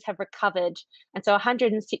cases have recovered. And so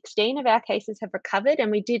 116 of our cases have recovered, and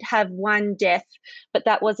we did have one death, but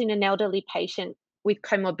that was in an elderly patient with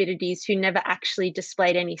comorbidities who never actually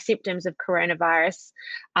displayed any symptoms of coronavirus,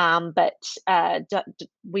 but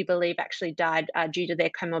we believe actually died due to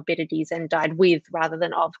their comorbidities and died with rather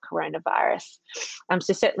than of coronavirus.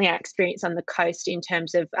 So certainly our experience on the coast in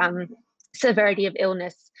terms of severity of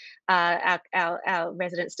illness, our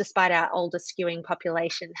residents, despite our older skewing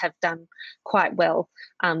population, have done quite well,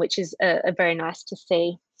 which is a very nice to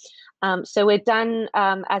see. So we're done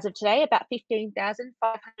as of today about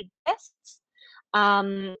 15,500 tests.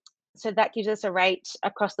 So that gives us a rate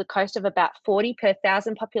across the coast of about 40 per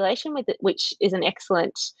 1,000 population, which is an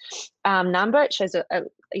excellent number. It shows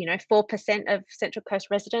 4% of Central Coast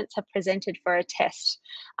residents have presented for a test,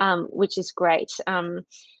 which is great.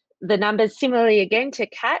 The numbers similarly again to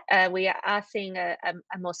Kat, we are seeing a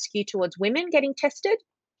more skew towards women getting tested.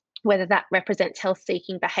 Whether that represents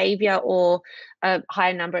health-seeking behaviour or a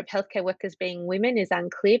higher number of healthcare workers being women is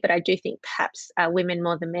unclear, but I do think perhaps women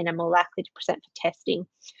more than men are more likely to present for testing.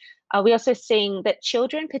 We're also seeing that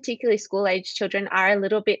children, particularly school-age children, are a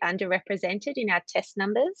little bit underrepresented in our test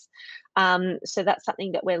numbers. So that's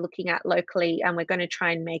something that we're looking at locally, and we're going to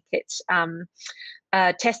try and make it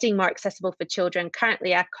testing more accessible for children.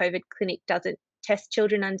 Currently, our COVID clinic doesn't test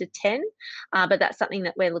children under 10, but that's something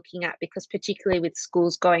that we're looking at, because particularly with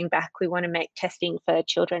schools going back, we want to make testing for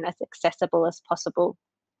children as accessible as possible.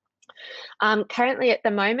 Currently, at the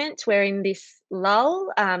moment, we're in this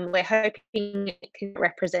lull. We're hoping it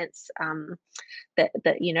represents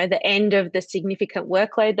the end of the significant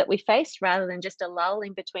workload that we face, rather than just a lull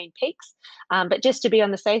in between peaks. But just to be on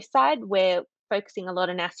the safe side, we're focusing a lot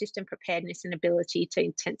on our system preparedness and ability to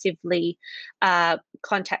intensively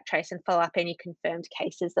contact trace and follow up any confirmed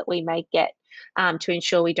cases that we may get, to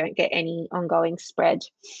ensure we don't get any ongoing spread.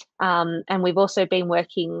 And we've also been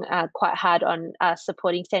working quite hard on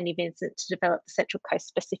supporting Sandy Vincent to develop the Central Coast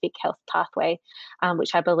specific health pathway,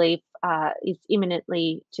 which I believe is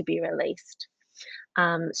imminently to be released.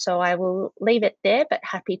 So I will leave it there, but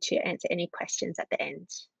happy to answer any questions at the end.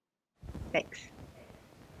 Thanks.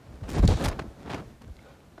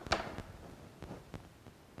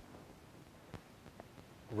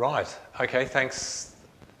 Right, okay, thanks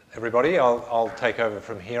everybody. I'll take over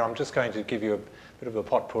from here. I'm just going to give you a bit of a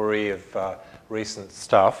potpourri of recent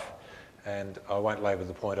stuff, and I won't labour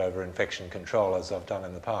the point over infection control as I've done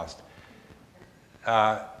in the past.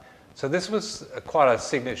 So this was quite a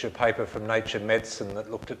signature paper from Nature Medicine that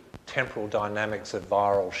looked at temporal dynamics of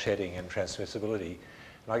viral shedding and transmissibility.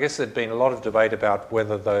 And I guess there'd been a lot of debate about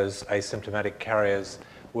whether those asymptomatic carriers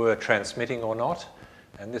were transmitting or not,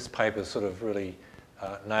 and this paper sort of really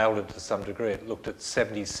nailed it to some degree. It looked at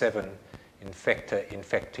 77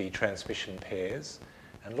 infector-infectee transmission pairs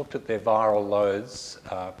and looked at their viral loads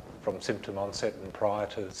from symptom onset and prior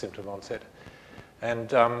to symptom onset. And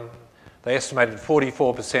they estimated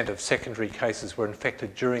 44% of secondary cases were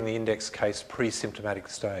infected during the index case pre-symptomatic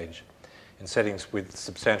stage in settings with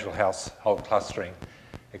substantial household clustering,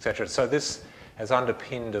 etc. So this has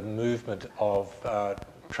underpinned a movement of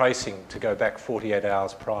tracing to go back 48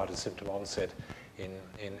 hours prior to symptom onset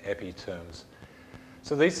in epi terms.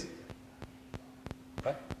 So these,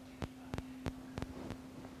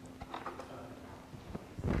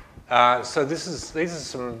 so these are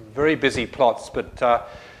some very busy plots,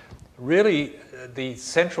 but really the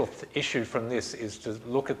central issue from this is to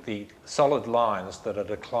look at the solid lines that are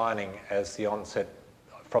declining as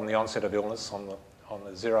from the onset of illness on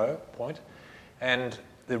the 0 point, and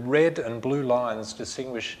the red and blue lines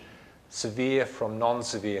distinguish severe from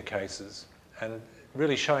non-severe cases, and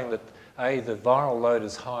really showing that the viral load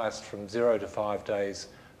is highest from 0 to 5 days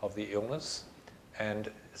of the illness, and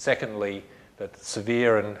secondly, that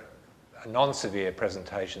severe and non-severe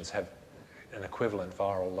presentations have an equivalent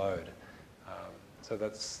viral load. So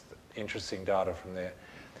that's interesting data from there.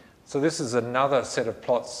 So this is another set of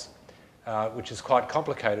plots which is quite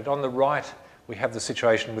complicated. On the right, we have the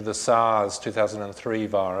situation with the SARS 2003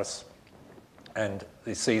 virus and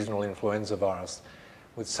the seasonal influenza virus.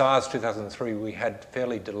 With SARS 2003, we had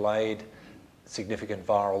fairly delayed significant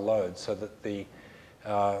viral loads, so that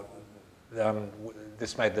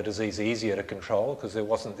this made the disease easier to control because there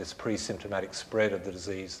wasn't this pre-symptomatic spread of the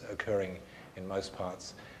disease occurring in most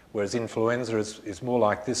parts. Whereas influenza is more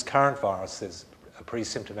like this current virus. There's a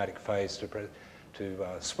pre-symptomatic phase to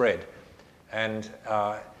spread. And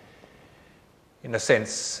in a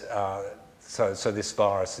sense, so this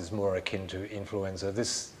virus is more akin to influenza.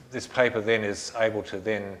 This paper then is able to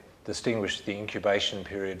then distinguish the incubation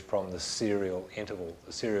period from the serial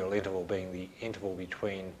interval being the interval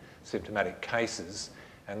between symptomatic cases,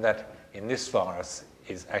 and that in this virus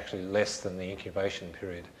is actually less than the incubation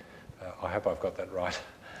period. I hope I've got that right.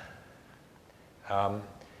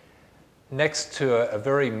 Next to a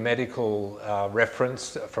very medical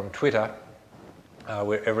reference from Twitter,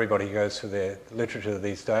 where everybody goes for their literature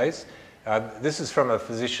these days. This is from a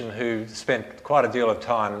physician who spent quite a deal of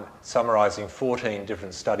time summarising 14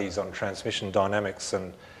 different studies on transmission dynamics,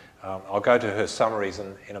 and I'll go to her summaries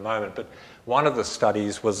in a moment, but one of the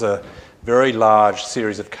studies was a very large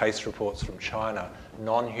series of case reports from China,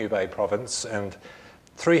 non-Hubei province, and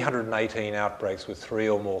 318 outbreaks with 3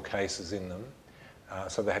 or more cases in them.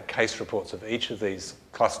 So they had case reports of each of these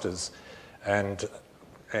clusters, and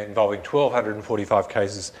involving 1,245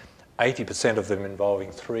 cases, 80% of them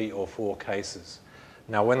involving 3 or 4 cases.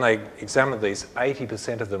 Now, when they examined these,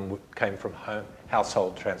 80% of them came from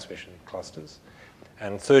household transmission clusters,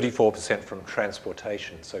 and 34% from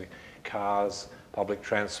transportation, so cars, public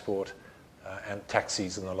transport, and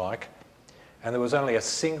taxis and the like. And there was only a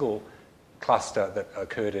single cluster that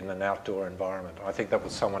occurred in an outdoor environment. I think that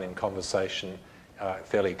was someone in conversation,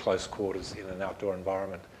 fairly close quarters in an outdoor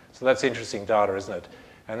environment. So that's interesting data, isn't it?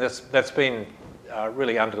 And that's been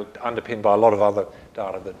really underpinned by a lot of other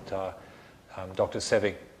data that Dr.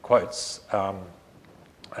 Sevic quotes. I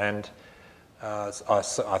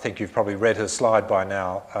think you've probably read her slide by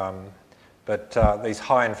now, but these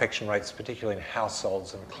high infection rates, particularly in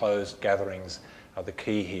households and closed gatherings, are the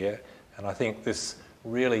key here. And I think this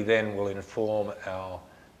really then will inform our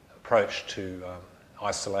approach to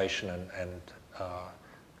isolation and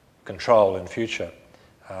control in future.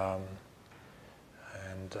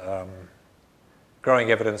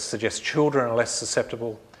 Growing evidence suggests children are less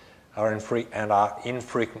susceptible and are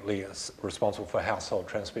infrequently responsible for household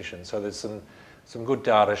transmission. So there's some good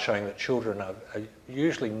data showing that children are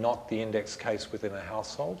usually not the index case within a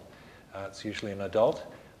household. It's usually an adult.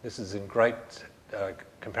 This is in great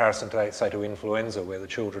comparison to, say, to influenza, where the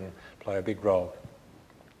children play a big role.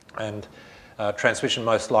 And transmission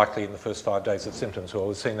most likely in the first 5 days of symptoms. Well,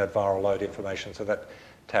 we've seen that viral load information, so that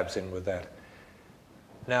tabs in with that.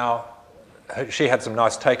 Now, she had some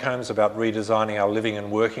nice take-homes about redesigning our living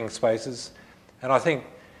and working spaces, and I think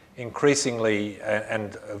increasingly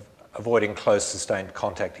and avoiding close sustained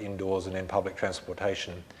contact indoors and in public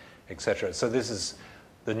transportation, etc. So this is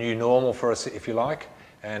the new normal for us, if you like,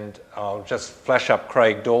 and I'll just flash up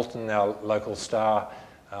Craig Dalton, our local star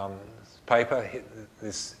paper.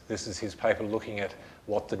 This is his paper looking at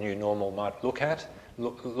what the new normal might look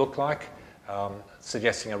like,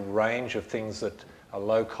 suggesting a range of things that are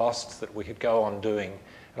low cost that we could go on doing.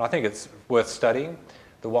 And I think it's worth studying.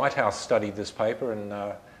 The White House studied this paper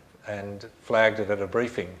and flagged it at a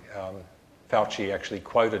briefing. Fauci actually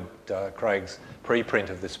quoted Craig's preprint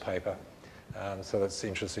of this paper. So that's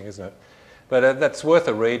interesting, isn't it? But that's worth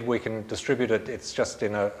a read. We can distribute it. It's just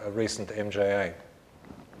in a recent MJA.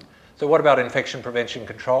 So what about infection prevention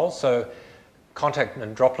control? So contact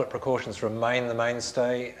and droplet precautions remain the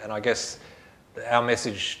mainstay, and I guess our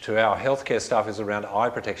message to our healthcare staff is around eye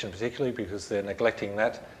protection, particularly because they're neglecting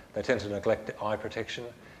that. They tend to neglect eye protection.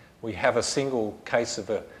 We have a single case of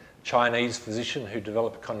a Chinese physician who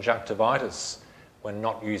developed conjunctivitis when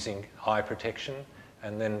not using eye protection,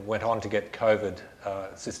 and then went on to get COVID,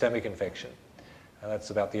 systemic infection. That's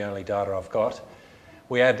about the only data I've got.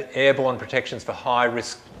 We add airborne protections for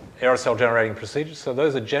high-risk aerosol generating procedures. So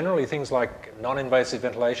those are generally things like non-invasive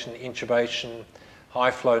ventilation, intubation,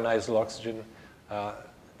 high-flow nasal oxygen.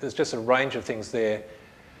 There's just a range of things there.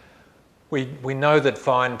 We know that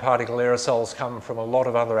fine particle aerosols come from a lot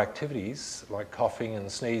of other activities, like coughing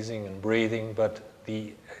and sneezing and breathing, but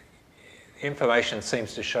the information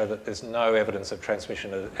seems to show that there's no evidence of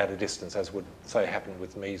transmission at a distance, as would, say, happen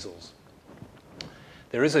with measles.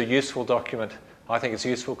 There is a useful document. I think it's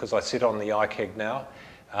useful because I sit on the IKEG now.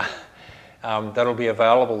 That'll be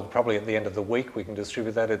available probably at the end of the week. We can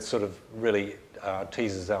distribute that. It sort of really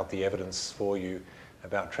teases out the evidence for you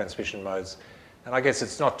about transmission modes. And I guess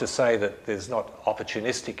it's not to say that there's not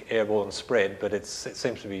opportunistic airborne spread, but it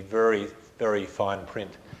seems to be very, very fine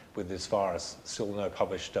print with this virus. Still no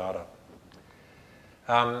published data.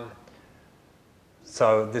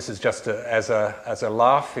 So this is just as a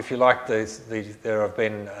laugh, if you like. There have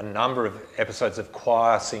been a number of episodes of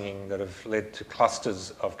choir singing that have led to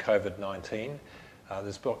clusters of COVID-19.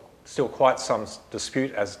 There's still quite some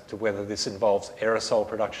dispute as to whether this involves aerosol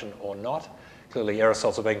production or not. Clearly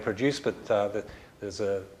aerosols are being produced, but there's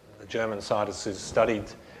a German scientist who's studied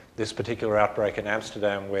this particular outbreak in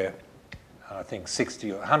Amsterdam, where I think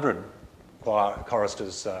 60 or 100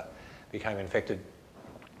 choristers became infected,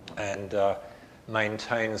 and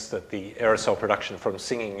maintains that the aerosol production from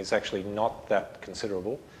singing is actually not that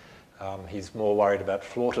considerable. He's more worried about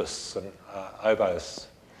flautists and oboists.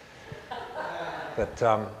 But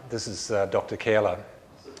this is Dr. Kehrler.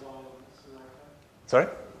 Sorry?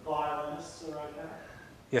 Violinists are okay?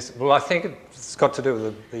 Yes, well, I think it's got to do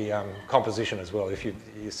with the composition as well. If you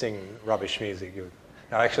sing rubbish music,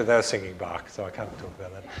 no, actually they're singing Bach, so I can't talk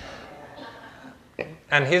about that.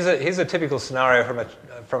 And here's a typical scenario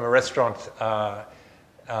from a restaurant, a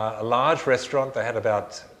large restaurant. They had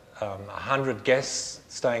about 100 guests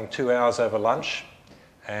staying 2 hours over lunch,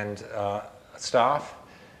 and staff,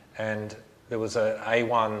 and there was a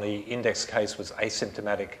A1, the index case was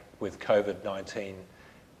asymptomatic with COVID-19,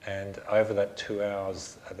 and over that 2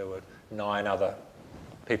 hours, there were 9 other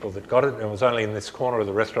people that got it, and it was only in this corner of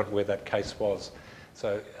the restaurant where that case was.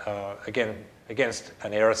 So again, against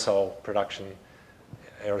an aerosol production,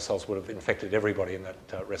 aerosols would have infected everybody in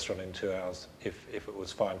that restaurant in 2 hours if it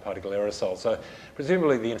was fine particle aerosol. So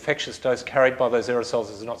presumably the infectious dose carried by those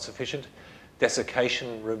aerosols is not sufficient.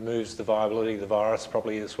 Desiccation removes the viability of the virus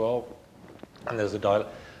probably as well. And there's a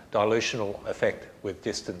dilutional effect with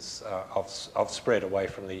distance of spread away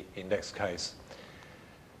from the index case.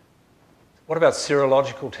 What about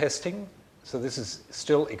serological testing? So this is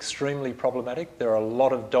still extremely problematic. There are a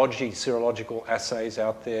lot of dodgy serological assays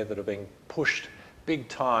out there that are being pushed big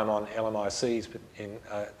time on LMICs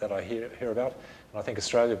that I hear about. And I think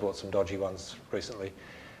Australia bought some dodgy ones recently.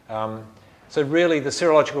 So really the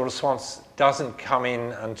serological response doesn't come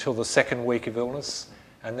in until the second week of illness,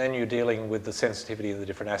 and then you're dealing with the sensitivity of the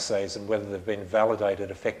different assays and whether they've been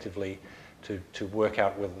validated effectively to work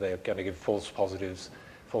out whether they're going to give false positives,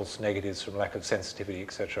 false negatives from lack of sensitivity,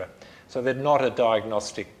 etc. So they're not a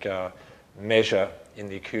diagnostic measure in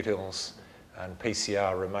the acute illness, and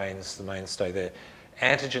PCR remains the mainstay there.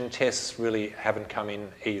 Antigen tests really haven't come in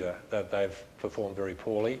either. They've performed very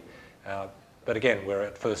poorly. But again, we're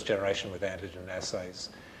at first generation with antigen assays.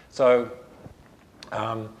 So,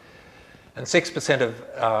 and 6%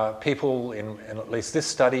 of people in at least this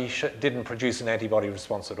study didn't produce an antibody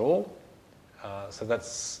response at all. So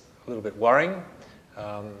that's a little bit worrying,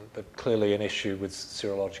 but clearly an issue with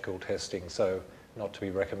serological testing, so not to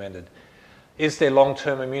be recommended. Is there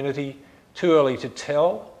long-term immunity? Too early to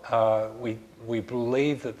tell. We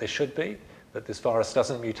believe that there should be, that this virus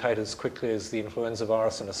doesn't mutate as quickly as the influenza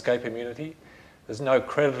virus and escape immunity. There's no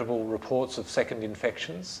credible reports of second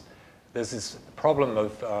infections. There's this problem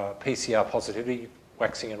of PCR positivity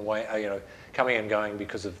waxing and coming and going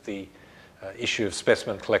because of the issue of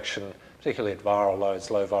specimen collection, particularly at viral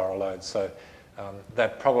loads, low viral loads. So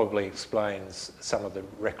that probably explains some of the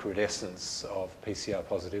recrudescence of PCR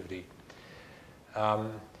positivity.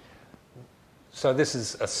 So this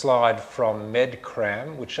is a slide from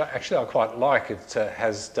MedCram, which actually I quite like. It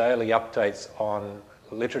has daily updates on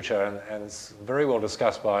literature and it's very well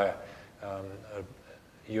discussed by a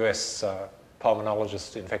US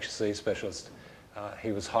pulmonologist, infectious disease specialist.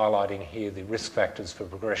 He was highlighting here the risk factors for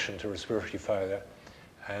progression to respiratory failure.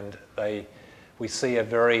 And we see a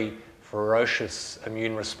very ferocious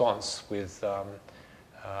immune response with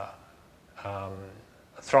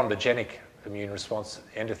thrombogenic immune response,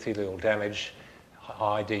 endothelial damage,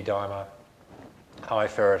 high D-dimer, high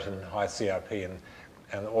ferritin, high CRP,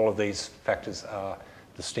 and all of these factors are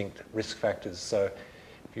distinct risk factors. So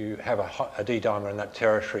if you have a D-dimer in that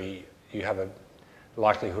territory, you have a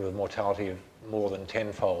likelihood of mortality of more than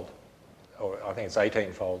 10-fold, or I think it's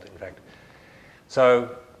 18-fold, in fact.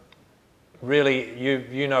 So really,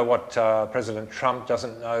 you know what President Trump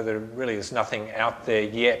doesn't know. There really is nothing out there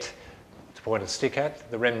yet to point a stick at.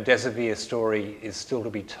 The remdesivir story is still to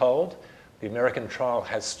be told. The American trial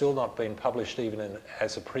has still not been published even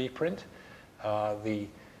as a preprint. The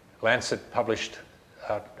Lancet published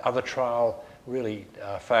other trial really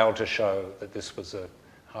failed to show that this was a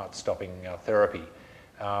heart-stopping therapy.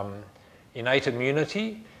 Innate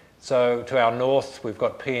immunity. So to our north, we've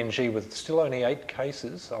got PNG with still only 8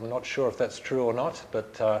 cases. I'm not sure if that's true or not,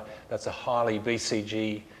 but that's a highly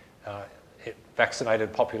BCG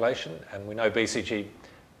vaccinated population, and we know BCG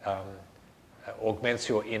augments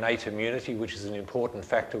your innate immunity, which is an important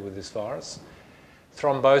factor with this virus.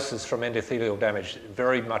 Thrombosis from endothelial damage,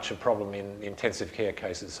 very much a problem in intensive care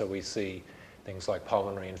cases, so we see things like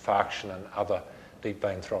pulmonary infarction and other deep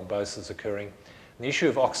vein thrombosis occurring. And the issue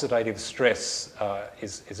of oxidative stress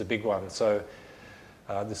is a big one. So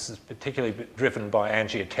this is particularly driven by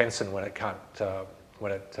angiotensin when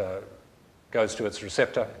it goes to its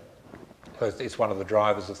receptor. So it's one of the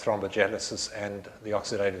drivers of thrombogenesis and the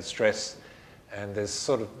oxidative stress. And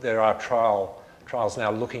there are trials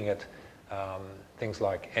now looking at things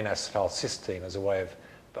like N-acetylcysteine as a way of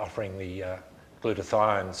buffering the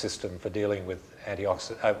glutathione system for dealing with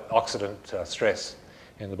oxidant stress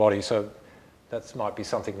in the body. So that might be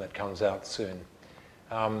something that comes out soon.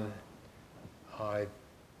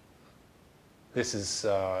 This is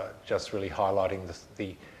just really highlighting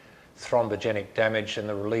the thrombogenic damage and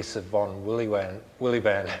the release of von Willebrand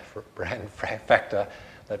factor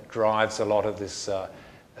that drives a lot of this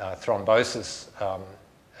thrombosis,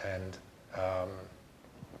 and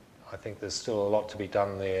I think there's still a lot to be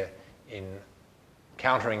done there in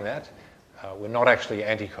countering that. We're not actually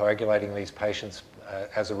anticoagulating these patients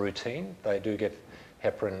as a routine. They do get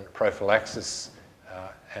heparin prophylaxis,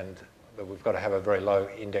 and but we've got to have a very low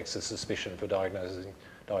index of suspicion for diagnosing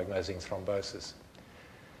thrombosis.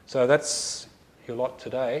 So that's your lot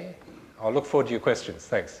today. I'll look forward to your questions.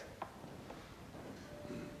 Thanks.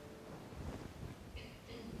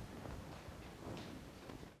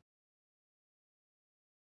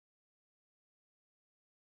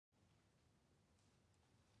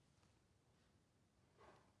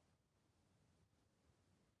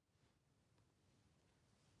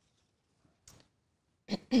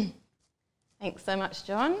 Thanks so much,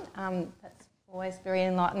 John. That's always very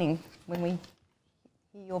enlightening when we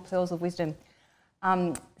hear your pearls of wisdom.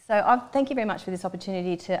 Thank you very much for this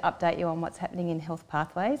opportunity to update you on what's happening in health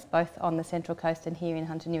pathways, both on the Central Coast and here in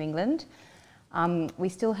Hunter, New England. We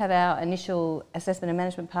still have our initial assessment and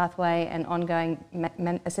management pathway and ongoing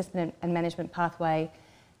assessment and management pathway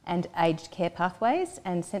and aged care pathways,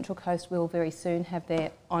 and Central Coast will very soon have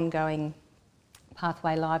their ongoing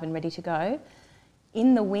pathway live and ready to go.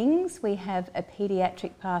 In the wings, we have a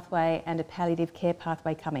paediatric pathway and a palliative care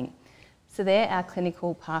pathway coming. So they're our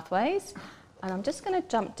clinical pathways. And I'm just going to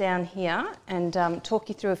jump down here and talk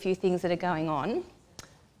you through a few things that are going on.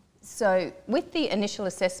 So with the initial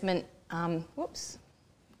assessment, just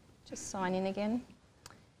sign in again.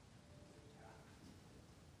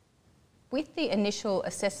 With the initial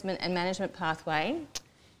assessment and management pathway,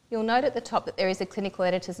 you'll note at the top that there is a clinical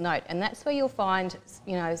editor's note, and that's where you'll find,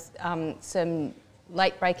 some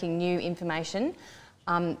late-breaking new information.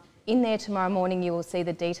 In there tomorrow morning you will see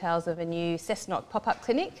the details of a new Cessnock pop-up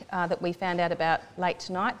clinic that we found out about late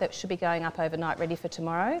tonight that should be going up overnight, ready for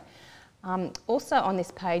tomorrow. Also on this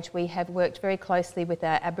page we have worked very closely with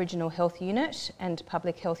our Aboriginal Health Unit and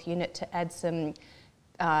Public Health Unit to add some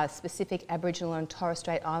specific Aboriginal and Torres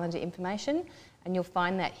Strait Islander information, and you'll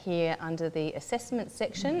find that here under the assessment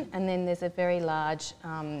section, and then there's a very large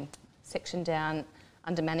section down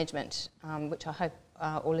under management, which I hope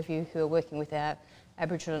all of you who are working with our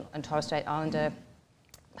Aboriginal and Torres Strait Islander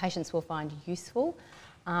patients will find useful.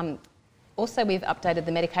 Also, we've updated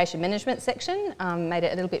the medication management section, made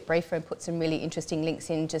it a little bit briefer and put some really interesting links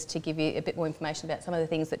in just to give you a bit more information about some of the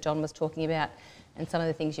things that John was talking about and some of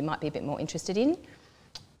the things you might be a bit more interested in.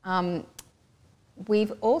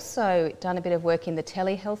 We've also done a bit of work in the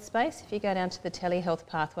telehealth space. If you go down to the telehealth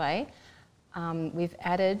pathway, we've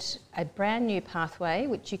added a brand new pathway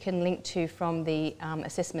which you can link to from the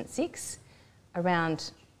Assessment 6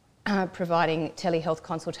 around providing telehealth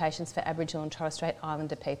consultations for Aboriginal and Torres Strait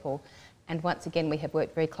Islander people. And once again, we have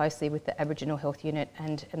worked very closely with the Aboriginal Health Unit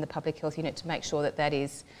and the Public Health Unit to make sure that that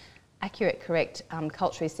is accurate, correct,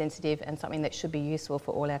 culturally sensitive, and something that should be useful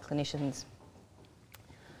for all our clinicians.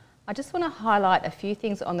 I just want to highlight a few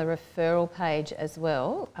things on the referral page as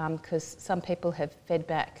well, because some people have fed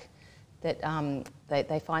back that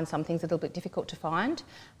they find some things a little bit difficult to find.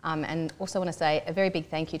 And also want to say a very big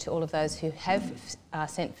thank you to all of those who have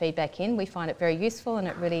sent feedback in. We find it very useful and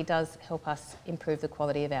it really does help us improve the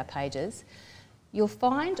quality of our pages. You'll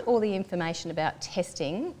find all the information about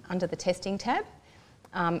testing under the testing tab,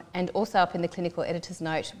 and also up in the clinical editor's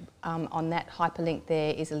note on that hyperlink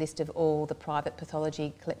there is a list of all the private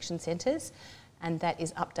pathology collection centres, and that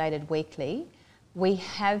is updated weekly. We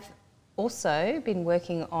have also been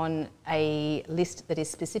working on a list that is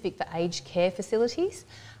specific for aged care facilities,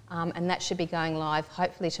 and that should be going live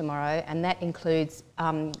hopefully tomorrow, and that includes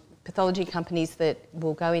pathology companies that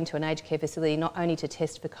will go into an aged care facility not only to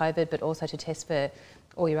test for COVID but also to test for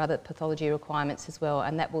all your other pathology requirements as well,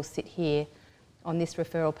 and that will sit here on this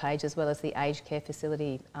referral page as well as the aged care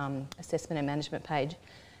facility assessment and management page.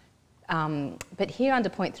 But here under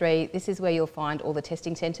point 3, this is where you'll find all the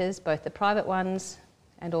testing centres, both the private ones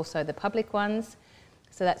and also the public ones.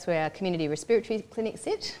 So that's where our community respiratory clinics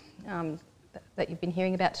sit, that you've been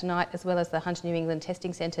hearing about tonight, as well as the Hunter New England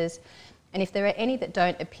testing centres. And if there are any that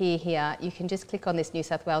don't appear here, you can just click on this New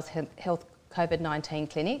South Wales Health COVID-19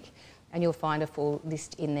 clinic and you'll find a full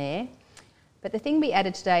list in there. But the thing we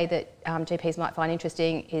added today that GPs might find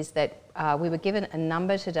interesting is that we were given a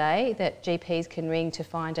number today that GPs can ring to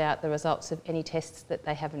find out the results of any tests that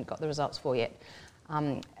they haven't got the results for yet.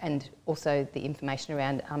 And also the information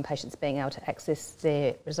around patients being able to access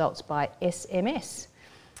their results by SMS.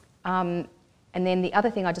 And then the other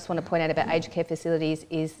thing I just want to point out about aged care facilities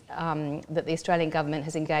is that the Australian government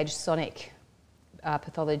has engaged Sonic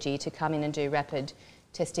Pathology to come in and do rapid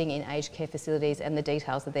testing in aged care facilities, and the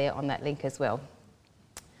details are there on that link as well.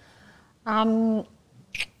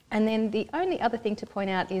 And then the only other thing to point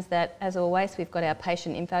out is that, as always, we've got our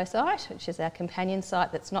patient info site, which is our companion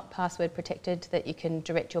site that's not password protected, that you can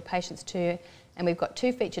direct your patients to. And we've got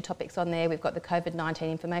 2 feature topics on there. We've got the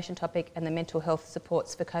COVID-19 information topic and the mental health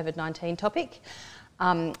supports for COVID-19 topic.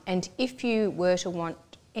 And if you were to want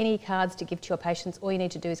any cards to give to your patients, all you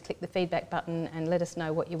need to do is click the feedback button and let us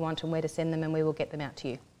know what you want and where to send them, and we will get them out to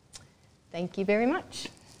you. Thank you very much.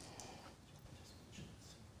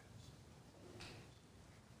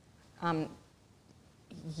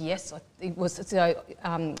 Yes, it was. So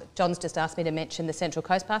John's just asked me to mention the Central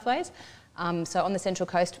Coast pathways. So on the Central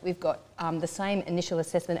Coast, we've got the same initial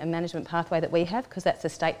assessment and management pathway that we have, because that's a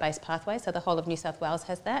state-based pathway. So the whole of New South Wales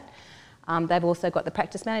has that. They've also got the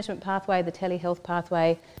practice management pathway, the telehealth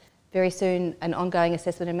pathway, very soon an ongoing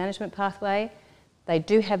assessment and management pathway. They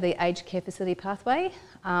do have the aged care facility pathway,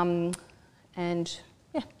 and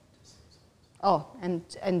yeah. Oh, and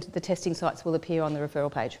the testing sites will appear on the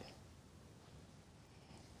referral page.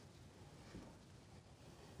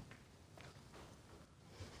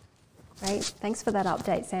 Great, thanks for that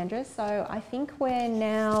update, Sandra. So I think we're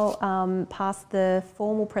now past the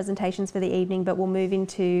formal presentations for the evening, but we'll move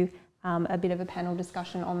into a bit of a panel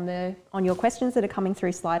discussion on your questions that are coming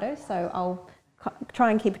through Slido. So I'll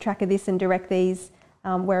try and keep track of this and direct these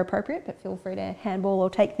where appropriate, but feel free to handball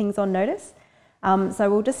or take things on notice. So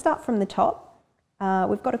we'll just start from the top.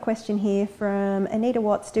 We've got a question here from Anita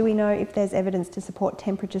Watts. Do we know if there's evidence to support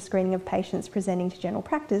temperature screening of patients presenting to general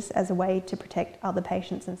practice as a way to protect other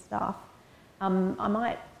patients and staff? I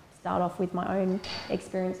might start off with my own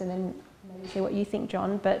experience and then maybe see what you think,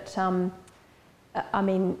 John. But I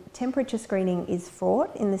mean, temperature screening is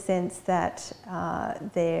fraught in the sense that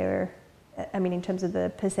in terms of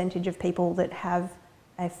the percentage of people that have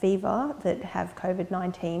a fever that have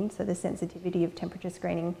COVID-19, so the sensitivity of temperature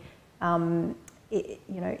screening,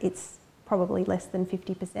 it's probably less than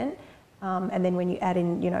 50%. And then when you add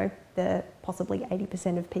in, the possibly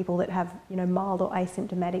 80% of people that have, mild or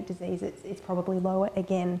asymptomatic disease, it's probably lower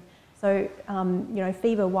again. So,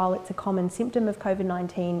 fever, while it's a common symptom of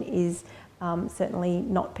COVID-19, is certainly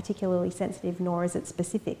not particularly sensitive, nor is it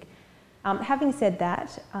specific. Having said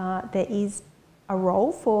that, there is a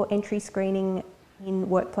role for entry screening in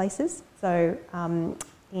workplaces. So,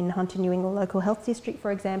 in Hunter New England Local Health District,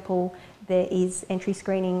 for example, there is entry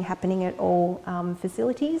screening happening at all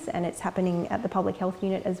facilities, and it's happening at the public health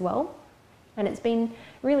unit as well. And it's been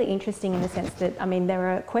really interesting in the sense that, there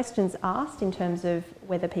are questions asked in terms of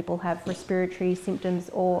whether people have respiratory symptoms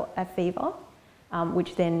or a fever,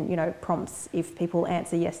 which then, prompts, if people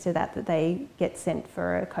answer yes to that, that they get sent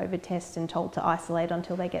for a COVID test and told to isolate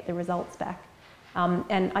until they get the results back.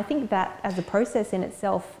 And I think that as a process in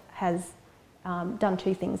itself has done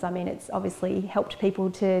two things. It's obviously helped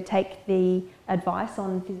people to take the advice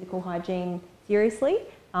on physical hygiene seriously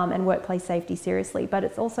and workplace safety seriously, but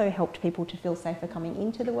it's also helped people to feel safer coming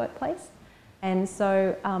into the workplace. And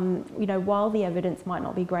so, while the evidence might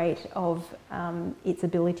not be great of its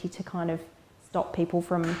ability to kind of stop people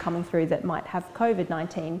from coming through that might have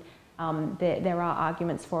COVID-19, there are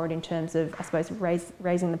arguments for it in terms of, I suppose,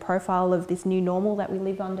 raising the profile of this new normal that we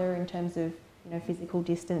live under in terms of physical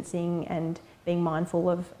distancing and being mindful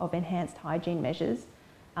of enhanced hygiene measures.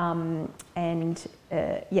 It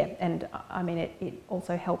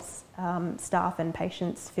also helps staff and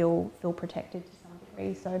patients feel protected to some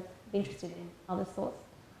degree. So I'm interested in other thoughts.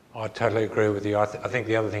 I totally agree with you. I think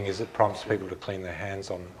the other thing is it prompts people to clean their hands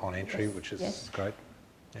on entry, Yes. which is Yes. great.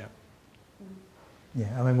 Yeah.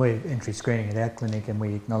 Yeah, we're entry screening at our clinic and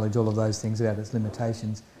we acknowledge all of those things about its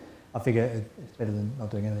limitations. I figure it's better than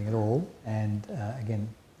not doing anything at all. And again,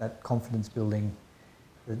 that confidence building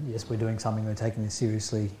that yes, we're doing something, we're taking this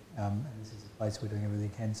seriously, and this is a place we're doing everything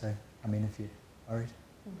we can. So, if you're worried.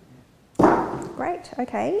 Great,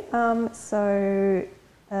 okay.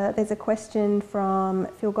 There's a question from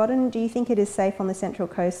Phil Godden. Do you think it is safe on the Central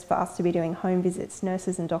Coast for us to be doing home visits,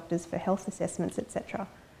 nurses and doctors for health assessments, etc.?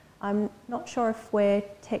 I'm not sure if we're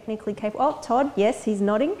technically capable. Oh, Todd, yes, he's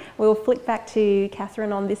nodding. We'll flick back to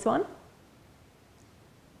Catherine on this one.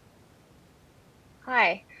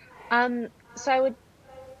 Hi. So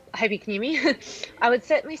I hope you can hear me. I would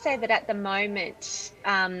certainly say that at the moment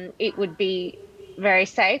it would be very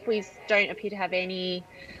safe. We don't appear to have any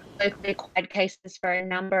locally acquired cases for a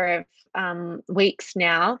number of weeks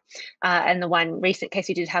now, and the one recent case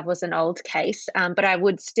we did have was an old case, but I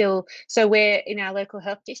would still, so we're in our local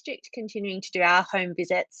health district continuing to do our home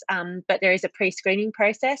visits, but there is a pre-screening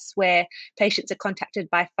process where patients are contacted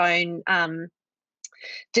by phone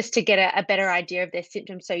just to get a better idea of their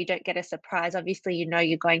symptoms, so you don't get a surprise. Obviously,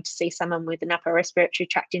 you're going to see someone with an upper respiratory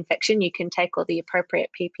tract infection. You can take all the appropriate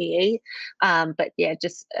PPE, but yeah,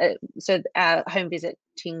 so our home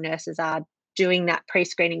visiting nurses are doing that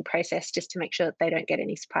pre-screening process just to make sure that they don't get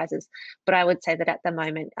any surprises. But I would say that at the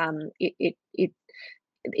moment,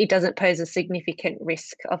 it doesn't pose a significant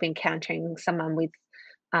risk of encountering someone with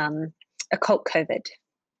occult COVID.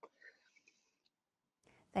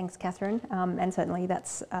 Thanks, Catherine. And certainly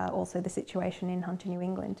that's also the situation in Hunter, New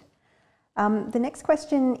England. The next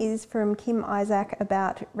question is from Kim Isaac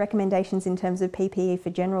about recommendations in terms of PPE for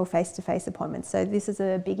general face-to-face appointments. So this is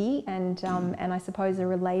a biggie, and I suppose a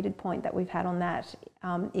related point that we've had on that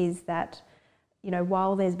is that, you know,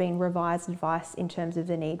 while there's been revised advice in terms of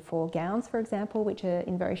the need for gowns, for example, which are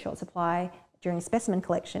in very short supply during specimen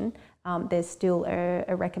collection, there's still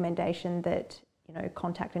a recommendation that, you know,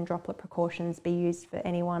 contact and droplet precautions be used for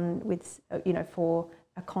anyone with, you know, for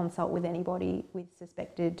a consult with anybody with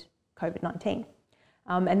suspected COVID-19.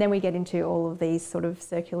 And then we get into all of these sort of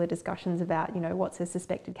circular discussions about, you know, what's a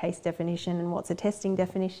suspected case definition and what's a testing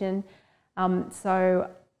definition. So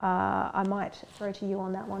I might throw to you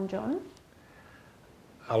on that one, John.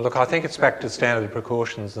 Look, I think it's back to standard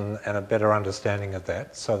precautions and a better understanding of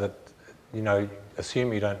that, so that, you know,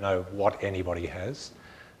 assume you don't know what anybody has,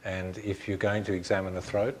 and if you're going to examine the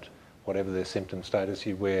throat, whatever their symptom status,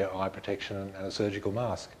 you wear eye protection and a surgical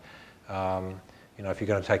mask. You know, if you're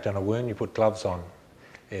going to take down a wound, you put gloves on.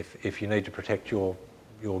 If you need to protect your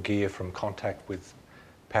gear from contact with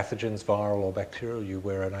pathogens, viral or bacterial, you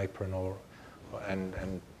wear an apron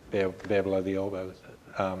and bare below the elbow,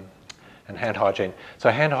 and hand hygiene. So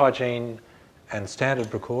hand hygiene and standard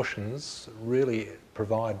precautions really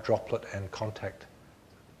provide droplet and contact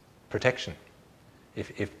protection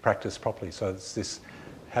if practiced properly. So it's this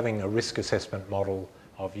having a risk assessment model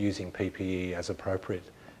of using PPE as appropriate,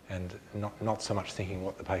 and not so much thinking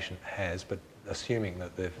what the patient has, but assuming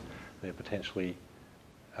that they're potentially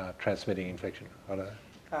transmitting infection. I don't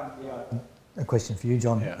know. A question for you,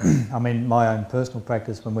 John. Yeah. I mean, my own personal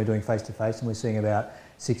practice, when we're doing face-to-face, and we're seeing about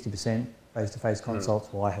 60% face-to-face consults,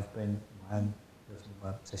 well, I have been in my own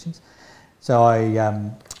personal sessions. So I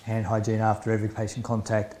hand hygiene after every patient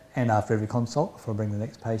contact and after every consult before I bring the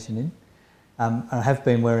next patient in. I have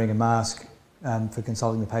been wearing a mask for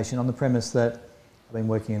consulting the patient on the premise that I've been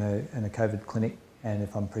working in a COVID clinic, and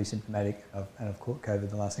if I'm pre-symptomatic and I've caught COVID,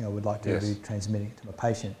 the last thing I would like to do is transmitting it to my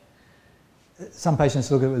patient. Some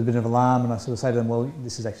patients look at it with a bit of alarm, and I sort of say to them, well,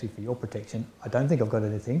 this is actually for your protection. I don't think I've got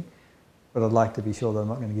anything, but I'd like to be sure that I'm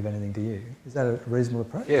not going to give anything to you. Is that a reasonable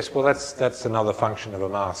approach? Yes, well, that's another function of a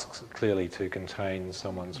mask, clearly, to contain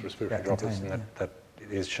someone's respiratory droplets, and that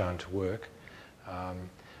is shown to work.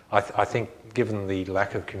 I think, given the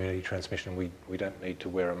lack of community transmission, we don't need to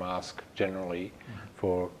wear a mask generally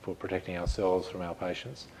for protecting ourselves from our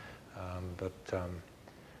patients. But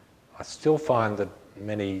I still find that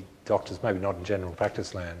many doctors, maybe not in general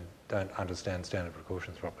practice land, don't understand standard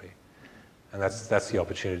precautions properly. And that's the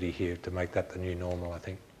opportunity here to make that the new normal, I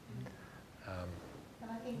think.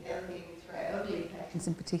 And I think the other thing is for our elderly patients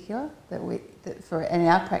in particular, in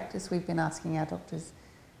our practice, we've been asking our doctors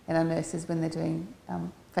and our nurses when they're doing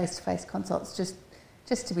face-to-face consults,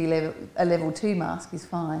 just to be a level 2 mask is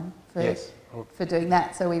fine for doing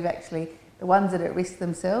that. So we've actually, the ones that are at risk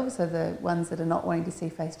themselves are the ones that are not wanting to see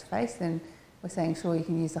face-to-face, then we're saying, sure, you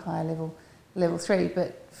can use the higher level 3,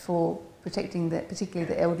 but for protecting particularly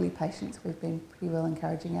the elderly patients, we've been pretty well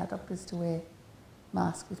encouraging our doctors to wear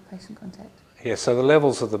masks with patient contact. Yeah, so the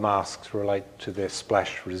levels of the masks relate to their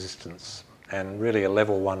splash resistance, and really a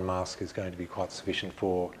level 1 mask is going to be quite sufficient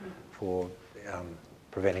for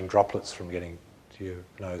preventing droplets from getting to your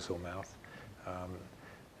nose or mouth.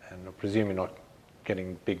 And I presume you're not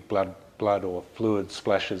getting big blood or fluid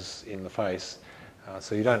splashes in the face,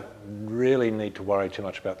 so you don't really need to worry too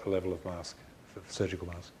much about the level of mask, for surgical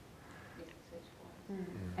mask.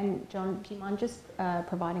 And John, do you mind just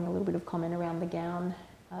providing a little bit of comment around the gown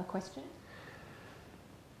question?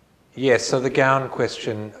 Yes, so the gown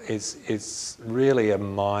question is really a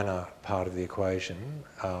minor part of the equation.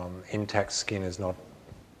 Intact skin is not,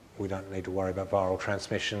 we don't need to worry about viral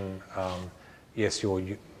transmission. Yes, your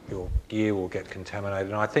gear will get contaminated.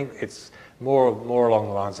 And I think it's more along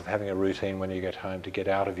the lines of having a routine when you get home to get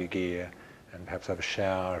out of your gear and perhaps have a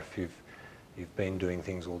shower if you've been doing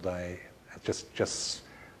things all day. Just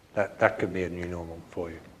that could be a new normal for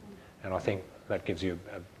you. And I think that gives you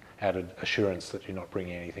added assurance that you're not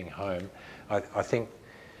bringing anything home. I think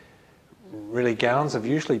really gowns have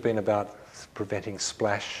usually been about preventing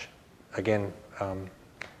splash, again,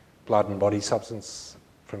 blood and body substance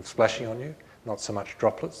from splashing on you, not so much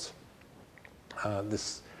droplets.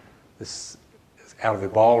 This out of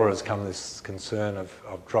Ebola has come this concern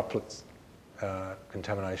of droplets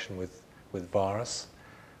contamination with virus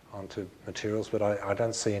onto materials, but I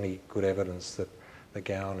don't see any good evidence that the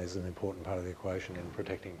gown is an important part of the equation in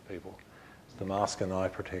protecting people. It's the mask and eye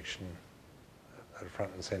protection at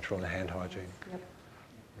front and central, and the hand hygiene. Yep.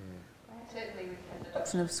 Certainly we've had the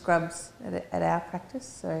adoption of scrubs at our practice,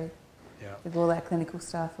 so with all our clinical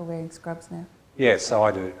staff are wearing scrubs now. Yes, so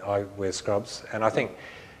I do. I wear scrubs, and I think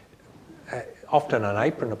often an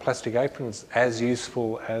apron, a plastic apron, is as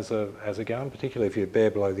useful as a gown, particularly if you're bare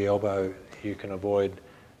below the elbow. You can avoid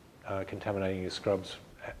contaminating your scrubs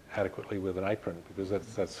adequately with an apron,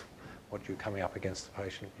 because that's what you're coming up against the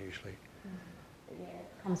patient usually. Yeah,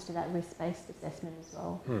 it comes to that risk-based assessment as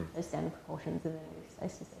well. Those standard precautions and then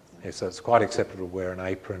risk-based assessment. Yeah, so it's quite acceptable to wear an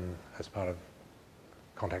apron as part of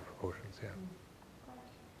contact precautions, yeah.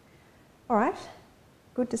 All right,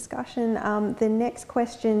 good discussion. The next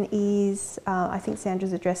question is, I think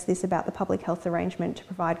Sandra's addressed this about the public health arrangement to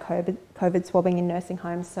provide COVID swabbing in nursing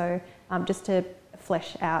homes. So just to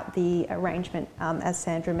flesh out the arrangement, as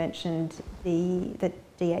Sandra mentioned, the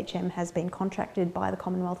DHM has been contracted by the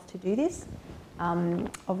Commonwealth to do this.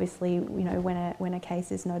 Obviously, you know, when a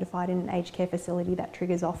case is notified in an aged care facility, that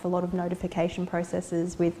triggers off a lot of notification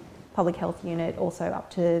processes with public health unit, also up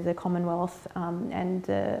to the Commonwealth and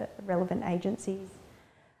the relevant agencies.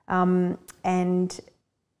 My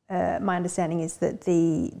understanding is that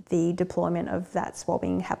the deployment of that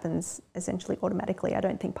swabbing happens essentially automatically. I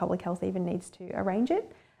don't think public health even needs to arrange it.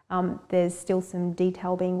 There's still some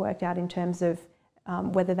detail being worked out in terms of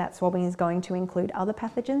whether that swabbing is going to include other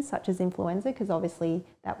pathogens such as influenza, because obviously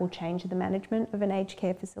that will change the management of an aged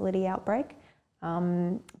care facility outbreak.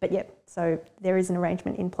 But yeah, so there is an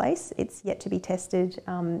arrangement in place. It's yet to be tested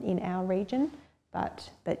in our region, but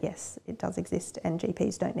yes, it does exist, and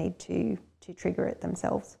GPs don't need to trigger it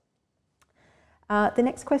themselves. The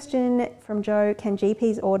next question from Joe: can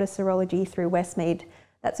GPs order serology through Westmead?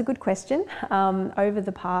 That's a good question. Over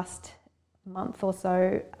the past month or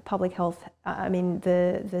so, public health,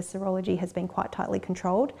 the serology has been quite tightly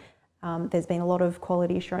controlled. There's been a lot of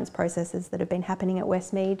quality assurance processes that have been happening at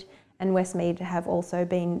Westmead, and Westmead have also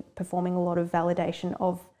been performing a lot of validation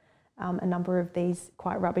of a number of these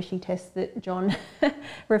quite rubbishy tests that John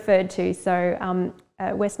referred to. So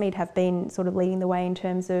Westmead have been sort of leading the way in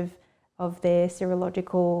terms of their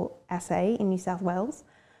serological assay in New South Wales.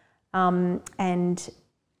 And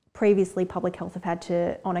previously, public health have had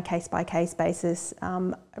to, on a case-by-case basis,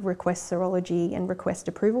 request serology and request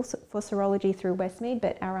approval for serology through Westmead,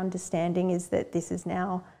 but our understanding is that this is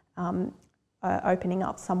now opening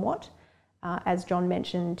up somewhat. As John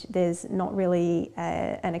mentioned, there's not really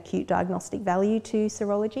an acute diagnostic value to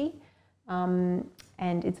serology, and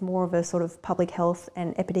it's more of a sort of public health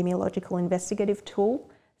and epidemiological investigative tool.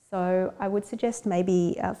 So I would suggest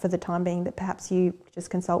maybe for the time being that perhaps you just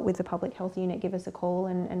consult with the public health unit, give us a call,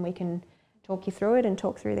 and we can talk you through it and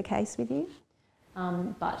talk through the case with you.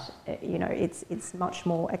 But you know, it's much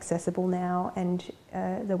more accessible now, and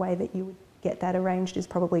the way that you would get that arranged is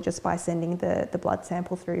probably just by sending the blood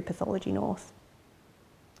sample through Pathology North.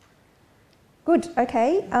 Good,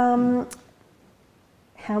 okay. How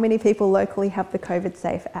many people locally have the COVID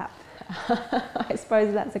Safe app? I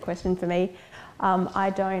suppose that's a question for me. I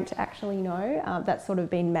don't actually know. That's sort of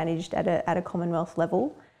been managed at a Commonwealth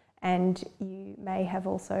level, and you may have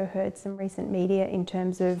also heard some recent media in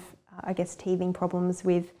terms of, I guess, teething problems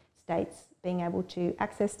with states being able to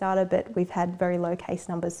access data, but we've had very low case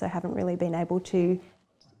numbers, so haven't really been able to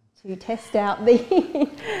test out the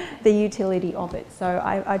utility of it. So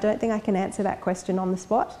I don't think I can answer that question on the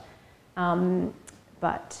spot,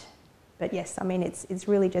 but yes, I mean, it's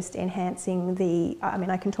really just enhancing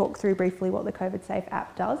I can talk through briefly what the COVID Safe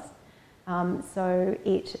app does. So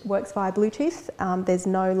it works via Bluetooth. There's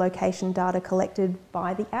no location data collected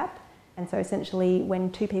by the app. And so essentially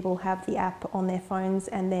when two people have the app on their phones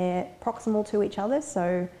and they're proximal to each other,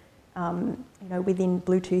 so within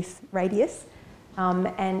Bluetooth radius,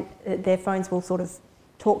 and their phones will sort of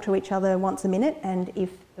talk to each other once a minute, and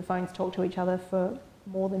if the phones talk to each other for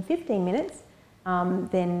more than 15 minutes,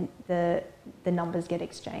 then the numbers get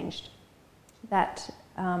exchanged. That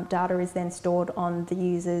data is then stored on the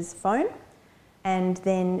user's phone, and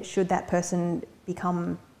then should that person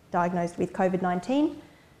become diagnosed with COVID-19,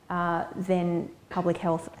 then public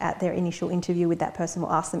health at their initial interview with that person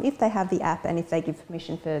will ask them if they have the app and if they give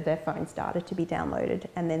permission for their phone's data to be downloaded,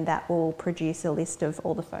 and then that will produce a list of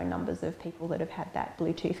all the phone numbers of people that have had that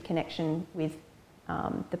Bluetooth connection with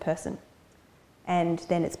the person. And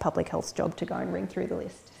then it's public health's job to go and ring through the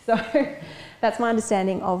list. So that's my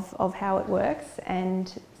understanding of how it works.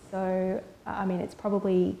 And so, I mean, it's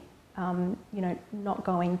probably, not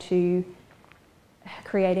going to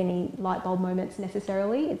create any light bulb moments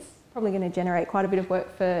necessarily. It's probably going to generate quite a bit of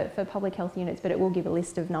work for public health units, but it will give a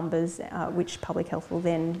list of numbers which public health will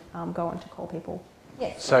then go on to call people.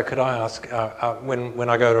 Yes. So could I ask, when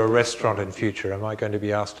I go to a restaurant in future, am I going to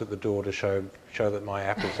be asked at the door to show that my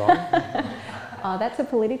app is on? Oh, that's a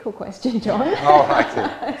political question, John. Oh,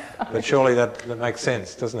 right. But surely that makes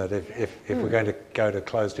sense, doesn't it? If we're going to go to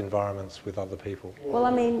closed environments with other people. Well,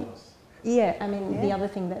 I mean, the other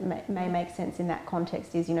thing that may make sense in that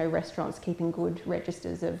context is, restaurants keeping good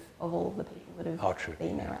registers of all of the people that have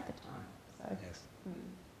been there at the time. So, yes.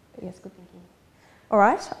 But yes, good thinking. All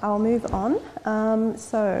right, I'll move on.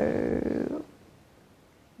 So,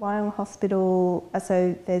 Wyong Hospital,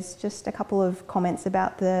 so there's just a couple of comments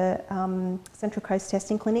about the Central Coast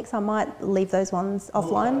testing clinics. I might leave those ones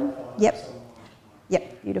offline.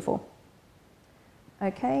 Yep, beautiful.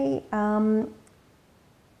 Okay.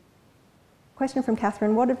 Question from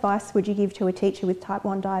Catherine. What advice would you give to a teacher with type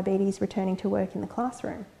 1 diabetes returning to work in the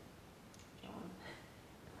classroom?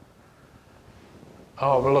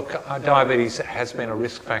 Oh, well, look, diabetes has been a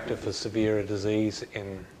risk factor for severe disease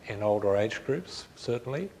in older age groups,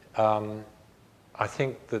 certainly. I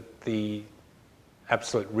think that the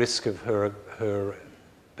absolute risk of her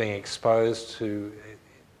being exposed to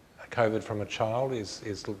COVID from a child is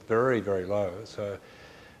very, very low. So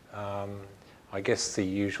I guess the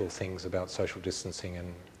usual things about social distancing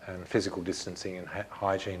and physical distancing and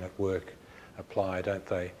hygiene at work apply, don't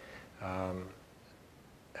they?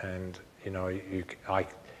 And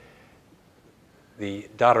the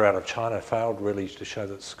data out of China failed really to show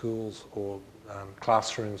that schools or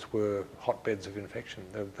classrooms were hotbeds of infection.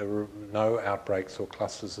 There were no outbreaks or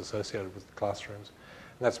clusters associated with the classrooms.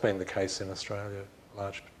 And that's been the case in Australia,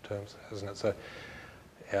 large terms, hasn't it? So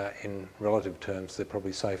in relative terms, they're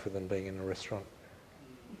probably safer than being in a restaurant.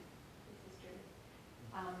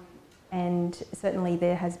 And certainly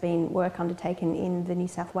there has been work undertaken in the New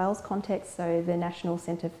South Wales context, so the National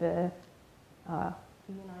Centre for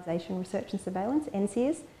Immunisation Research and Surveillance,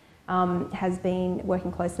 NCIS, has been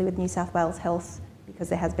working closely with New South Wales Health because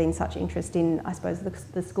there has been such interest in, I suppose,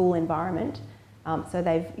 the school environment. So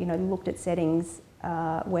they've looked at settings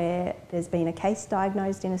where there's been a case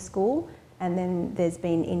diagnosed in a school, and then there's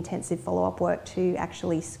been intensive follow-up work to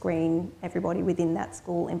actually screen everybody within that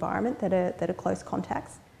school environment that are close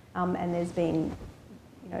contacts. And there's been,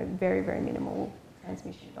 very, very minimal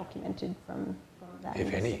transmission documented from that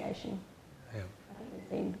investigation. Yeah. I think there's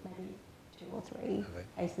been maybe 2 or 3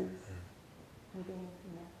 cases within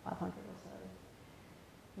 500 or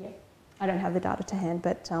so. Yeah, I don't have the data to hand,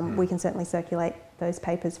 but we can certainly circulate those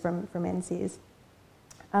papers from NCIS.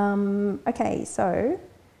 Okay, so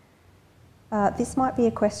this might be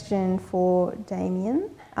a question for Damien.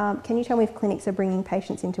 Can you tell me if clinics are bringing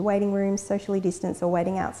patients into waiting rooms, socially distanced, or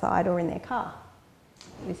waiting outside or in their car?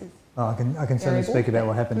 This is I can certainly speak about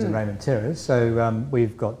what happens in Raymond Terrace. So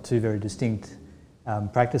we've got 2 very distinct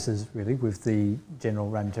practices, really, with the general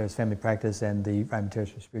Raymond Terrace family practice and the Raymond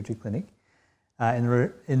Terrace Respiratory Clinic.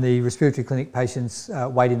 In the respiratory clinic, patients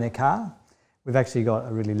wait in their car. We've actually got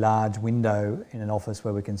a really large window in an office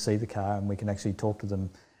where we can see the car and we can actually talk to them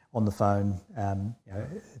on the phone.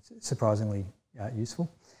 It's surprisingly useful.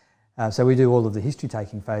 So we do all of the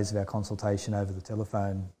history-taking phase of our consultation over the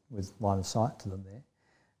telephone with line of sight to them there,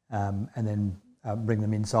 and then bring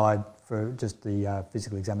them inside for just the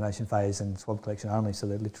physical examination phase and swab collection only, so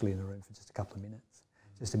they're literally in the room for just a couple of minutes,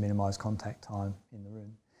 just to minimise contact time in the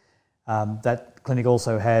room. That clinic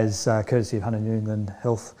also has, courtesy of Hunter New England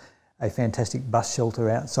Health, a fantastic bus shelter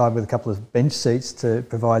outside with a couple of bench seats to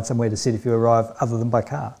provide somewhere to sit if you arrive other than by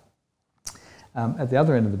car. At the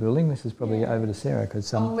other end of the building, this is probably over to Sarah,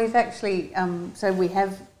 because we've actually, so we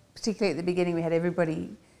have, particularly at the beginning, we had everybody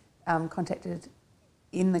contacted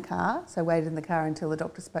in the car, so waited in the car until the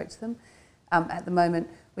doctor spoke to them. At the moment,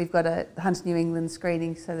 we've got a Hunter New England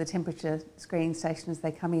screening, so the temperature screening station as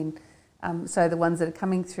they come in. So the ones that are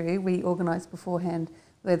coming through, we organise beforehand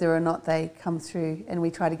whether or not they come through, and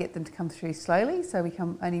we try to get them to come through slowly. So we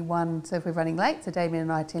come only one, so if we're running late, so Damien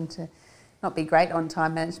and I tend to not be great on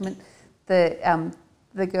time management. The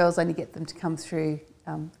girls only get them to come through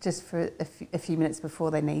just for a few minutes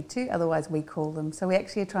before they need to, otherwise we call them. So we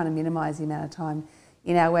actually are trying to minimise the amount of time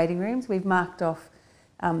in our waiting rooms. We've marked off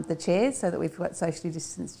the chairs so that we've got socially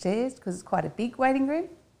distanced chairs because it's quite a big waiting room.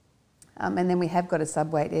 And then we have got a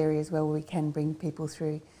sub-wait area as well where we can bring people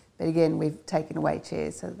through. But again, we've taken away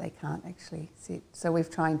chairs so that they can't actually sit. So we're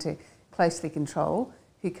trying to closely control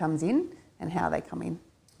who comes in and how they come in.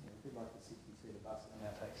 A bit like the 60-seater bus that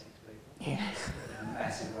now takes 6 people. Yeah. A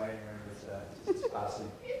massive waiting room with sparsely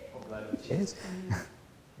populated chairs.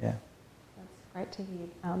 Yeah. That's great to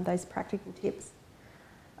hear those practical tips.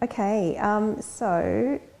 Okay,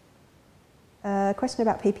 so a question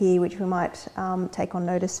about PPE, which we might take on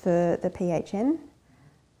notice for the PHN.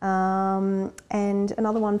 And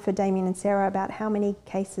another one for Damien and Sarah about how many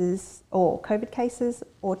cases, or COVID cases,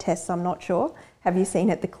 or tests, I'm not sure, have you seen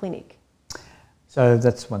at the clinic? So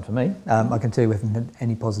that's one for me. I can tell you we haven't had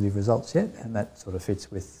any positive results yet, and that sort of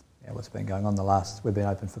fits with what's been going on we've been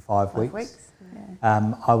open for 5 weeks. 5 weeks.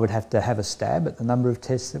 Yeah. I would have to have a stab at the number of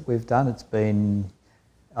tests that we've done. It's been,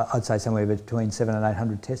 I'd say, somewhere between 700 and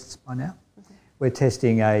 800 tests by now. Okay. We're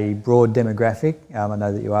testing a broad demographic. I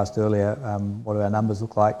know that you asked earlier, what do our numbers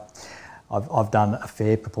look like? I've done a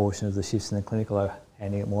fair proportion of the shifts in the clinic, although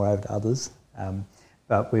handing it more over to others.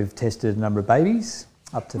 But we've tested a number of babies,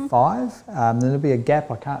 up to 5. Then there'll be a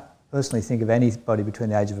gap. I can't personally think of anybody between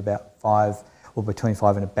the age of about 5 or between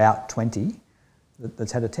 5 and about 20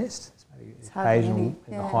 that's had a test. It's occasional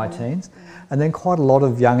in the high teens. And then quite a lot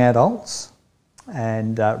of young adults,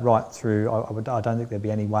 and right through, I don't think there'd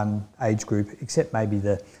be any one age group, except maybe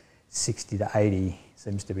the 60 to 80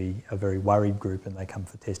 seems to be a very worried group, and they come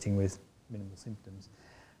for testing with minimal symptoms.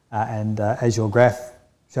 As your graph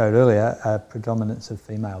showed earlier, a predominance of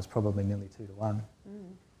females, probably nearly 2 to 1,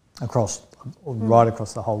 right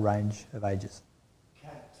across the whole range of ages.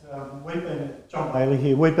 John Bailey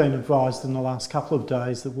here. We've been advised in the last couple of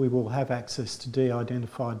days that we will have access to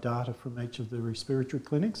de-identified data from each of the respiratory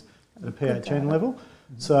clinics at a PHN level.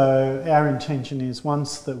 So our intention is,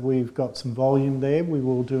 once that we've got some volume there, we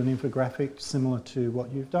will do an infographic similar to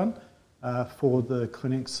what you've done for the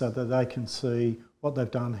clinics, so that they can see what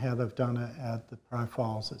they've done, how they've done it, the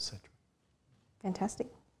profiles, etc. Fantastic.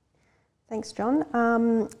 Thanks, John.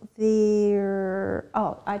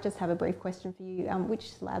 I just have a brief question for you.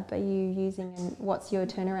 Which lab are you using, and what's your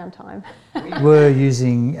turnaround time? We were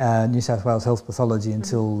using New South Wales Health Pathology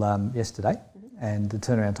until yesterday, and the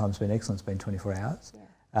turnaround time's been excellent. It's been 24 hours.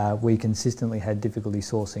 Yeah. We consistently had difficulty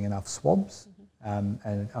sourcing enough swabs,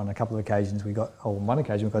 and on a couple of occasions on one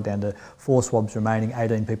occasion we got down to 4 swabs remaining,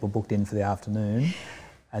 18 people booked in for the afternoon.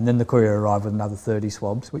 And then the courier arrived with another 30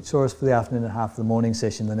 swabs, which saw us for the afternoon and half of the morning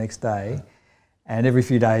session the next day. And every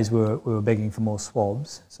few days we were begging for more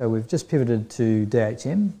swabs. So we've just pivoted to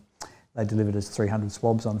DHM. They delivered us 300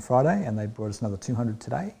 swabs on Friday, and they brought us another 200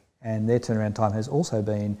 today. And their turnaround time has also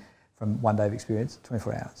been, from 1 day of experience,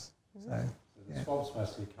 24 hours. So the swabs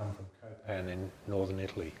mostly come from Copan in northern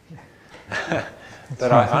Italy.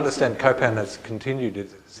 But I understand Copan has continued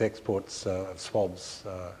its exports of swabs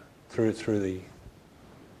through the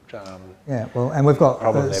and we've got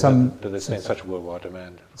that there's been such a worldwide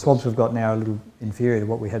demand. Swabs we've got now are a little inferior to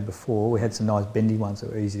what we had before. We had some nice bendy ones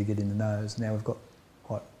that were easy to get in the nose. Now we've got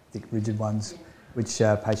quite thick, rigid ones, which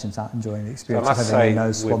patients aren't enjoying the experience of having their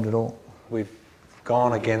nose swabbed at all. We've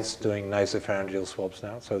gone against doing nasopharyngeal swabs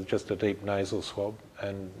now, so just a deep nasal swab,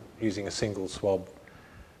 and using a single swab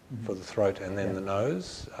for the throat and then the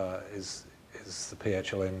nose is the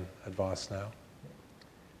PHLN advice now.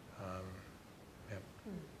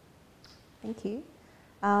 Thank you.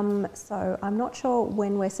 So I'm not sure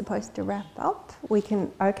when we're supposed to wrap up.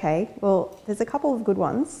 Well, there's a couple of good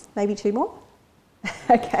ones, maybe 2 more.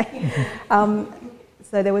 Okay.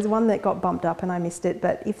 So there was one that got bumped up and I missed it,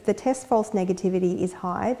 but if the test false negativity is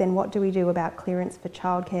high, then what do we do about clearance for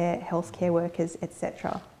childcare, healthcare workers,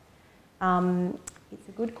 etc.? It's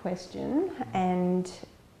a good question, and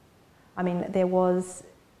I mean, there was,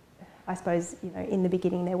 I suppose, in the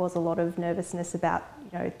beginning there was a lot of nervousness about,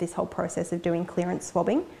 this whole process of doing clearance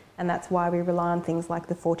swabbing, and that's why we rely on things like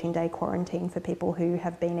the 14-day quarantine for people who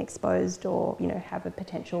have been exposed or, have a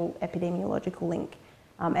potential epidemiological link.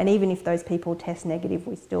 And even if those people test negative,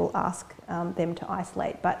 we still ask them to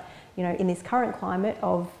isolate. But, in this current climate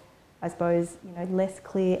of, I suppose, less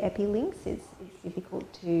clear epi-links, it's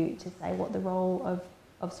difficult to say what the role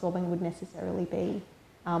of swabbing would necessarily be.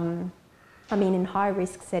 I mean, in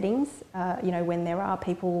high-risk settings, when there are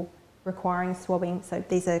people requiring swabbing, so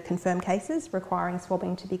these are confirmed cases, requiring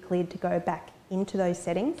swabbing to be cleared to go back into those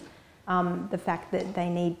settings, the fact that they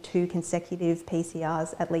need 2 consecutive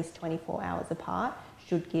PCRs at least 24 hours apart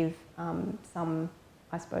should give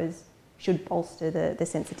should bolster the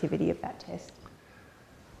sensitivity of that test.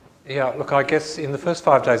 Yeah, look, I guess in the first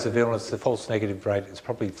 5 days of illness, the false negative rate is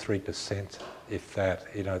probably 3%, if that.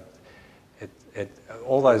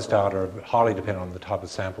 All those data are highly dependent on the type of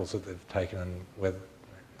samples that they've taken and whether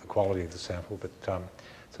the quality of the sample. But so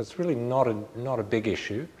it's really not a big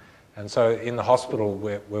issue. And so in the hospital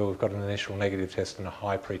where we've got an initial negative test and a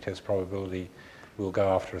high pre-test probability, we'll go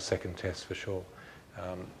after a second test for sure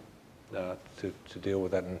to deal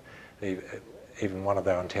with that. And even one of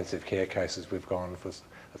our intensive care cases, we've gone for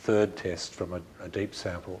a 3rd test from a deep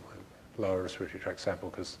sample, a lower respiratory tract sample,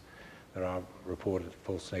 because there are reported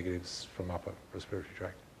false negatives from upper respiratory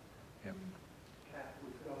tract.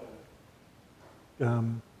 Yep.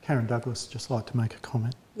 Karen Douglas just like to make a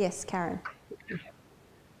comment. Yes, Karen.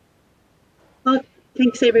 Can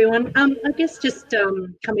Thanks, everyone. I guess just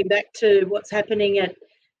coming back to what's happening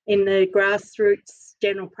in the grassroots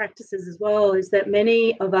general practices as well, is that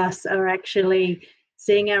many of us are actually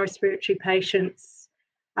seeing our respiratory patients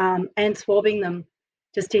and swabbing them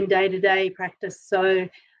just in day-to-day practice. So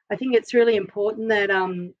I think it's really important that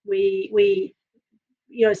we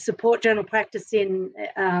support general practice in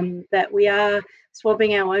that we are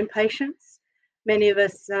swabbing our own patients. Many of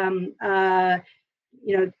us are,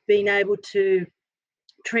 being able to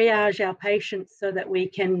triage our patients so that we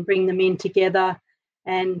can bring them in together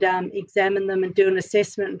and examine them and do an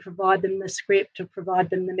assessment and provide them the script or provide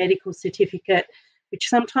them the medical certificate, which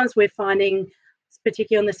sometimes we're finding,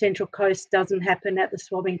 particularly on the Central Coast, doesn't happen at the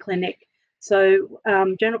swabbing clinic. So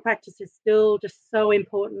general practice is still just so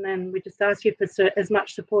important, and we just ask you for as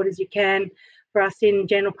much support as you can for us in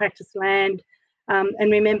general practice land.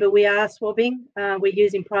 And remember, we are swabbing. We're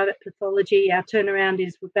using private pathology. Our turnaround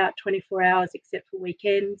is about 24 hours except for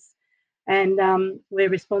weekends. And we're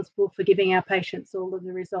responsible for giving our patients all of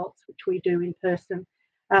the results, which we do in person,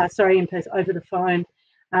 over the phone.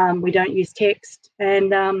 We don't use text,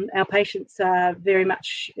 and our patients are very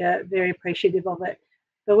much very appreciative of it.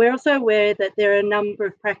 But we're also aware that there are a number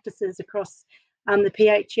of practices across the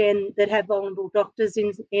PHN that have vulnerable doctors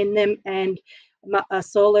in them, and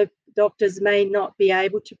solo doctors may not be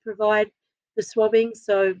able to provide the swabbing.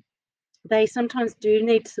 So they sometimes do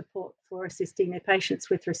need support for assisting their patients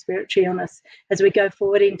with respiratory illness. As we go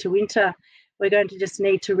forward into winter, we're going to just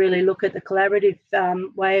need to really look at the collaborative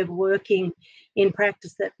way of working in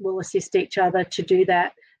practice that will assist each other to do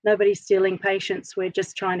that. Nobody's stealing patients. We're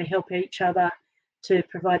just trying to help each other to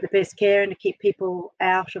provide the best care and to keep people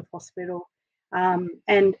out of hospital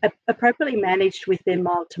and appropriately managed with their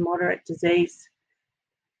mild to moderate disease.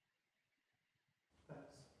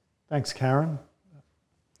 Thanks, Karen.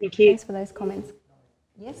 Thank you. Thanks for those comments.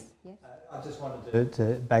 Yes, yes. I just wanted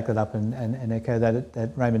to back that up and echo that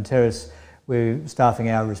at Raymond Terrace, we're staffing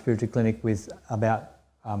our respiratory clinic with about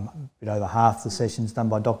a bit over half the sessions done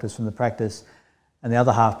by doctors from the practice and the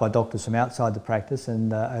other half by doctors from outside the practice.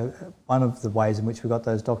 And one of the ways in which we got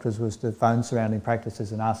those doctors was to phone surrounding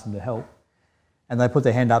practices and ask them to help. And they put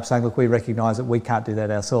their hand up saying, look, we recognise that we can't do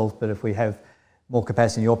that ourselves, but if we have more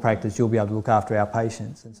capacity in your practice, you'll be able to look after our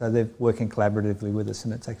patients. And so they're working collaboratively with us,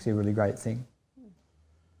 and it's actually a really great thing.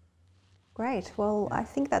 Great. Well, I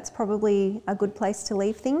think that's probably a good place to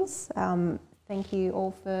leave things. Thank you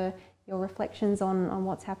all for your reflections on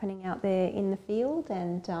what's happening out there in the field,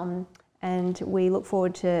 and we look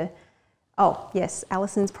forward to... Oh, yes,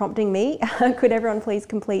 Alison's prompting me. Could everyone please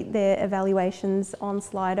complete their evaluations on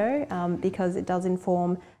Slido, because it does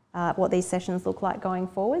inform what these sessions look like going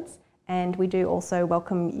forwards. And we do also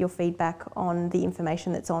welcome your feedback on the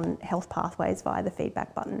information that's on Health Pathways via the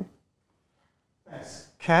feedback button. Thanks,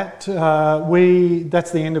 Kat.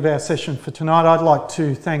 That's the end of our session for tonight. I'd like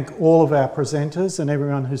to thank all of our presenters and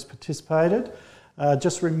everyone who's participated.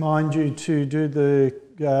 Just remind you to do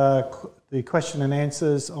the question and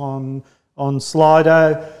answers on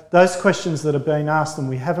Slido. Those questions that have been asked and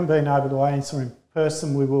we haven't been able to answer in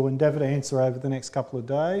person, we will endeavour to answer over the next couple of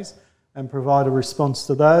days and provide a response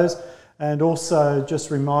to those. And also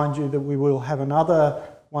just remind you that we will have another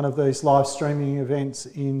one of these live streaming events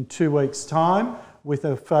in 2 weeks' time with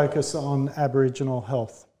a focus on Aboriginal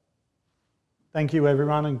health. Thank you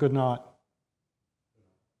everyone, and good night.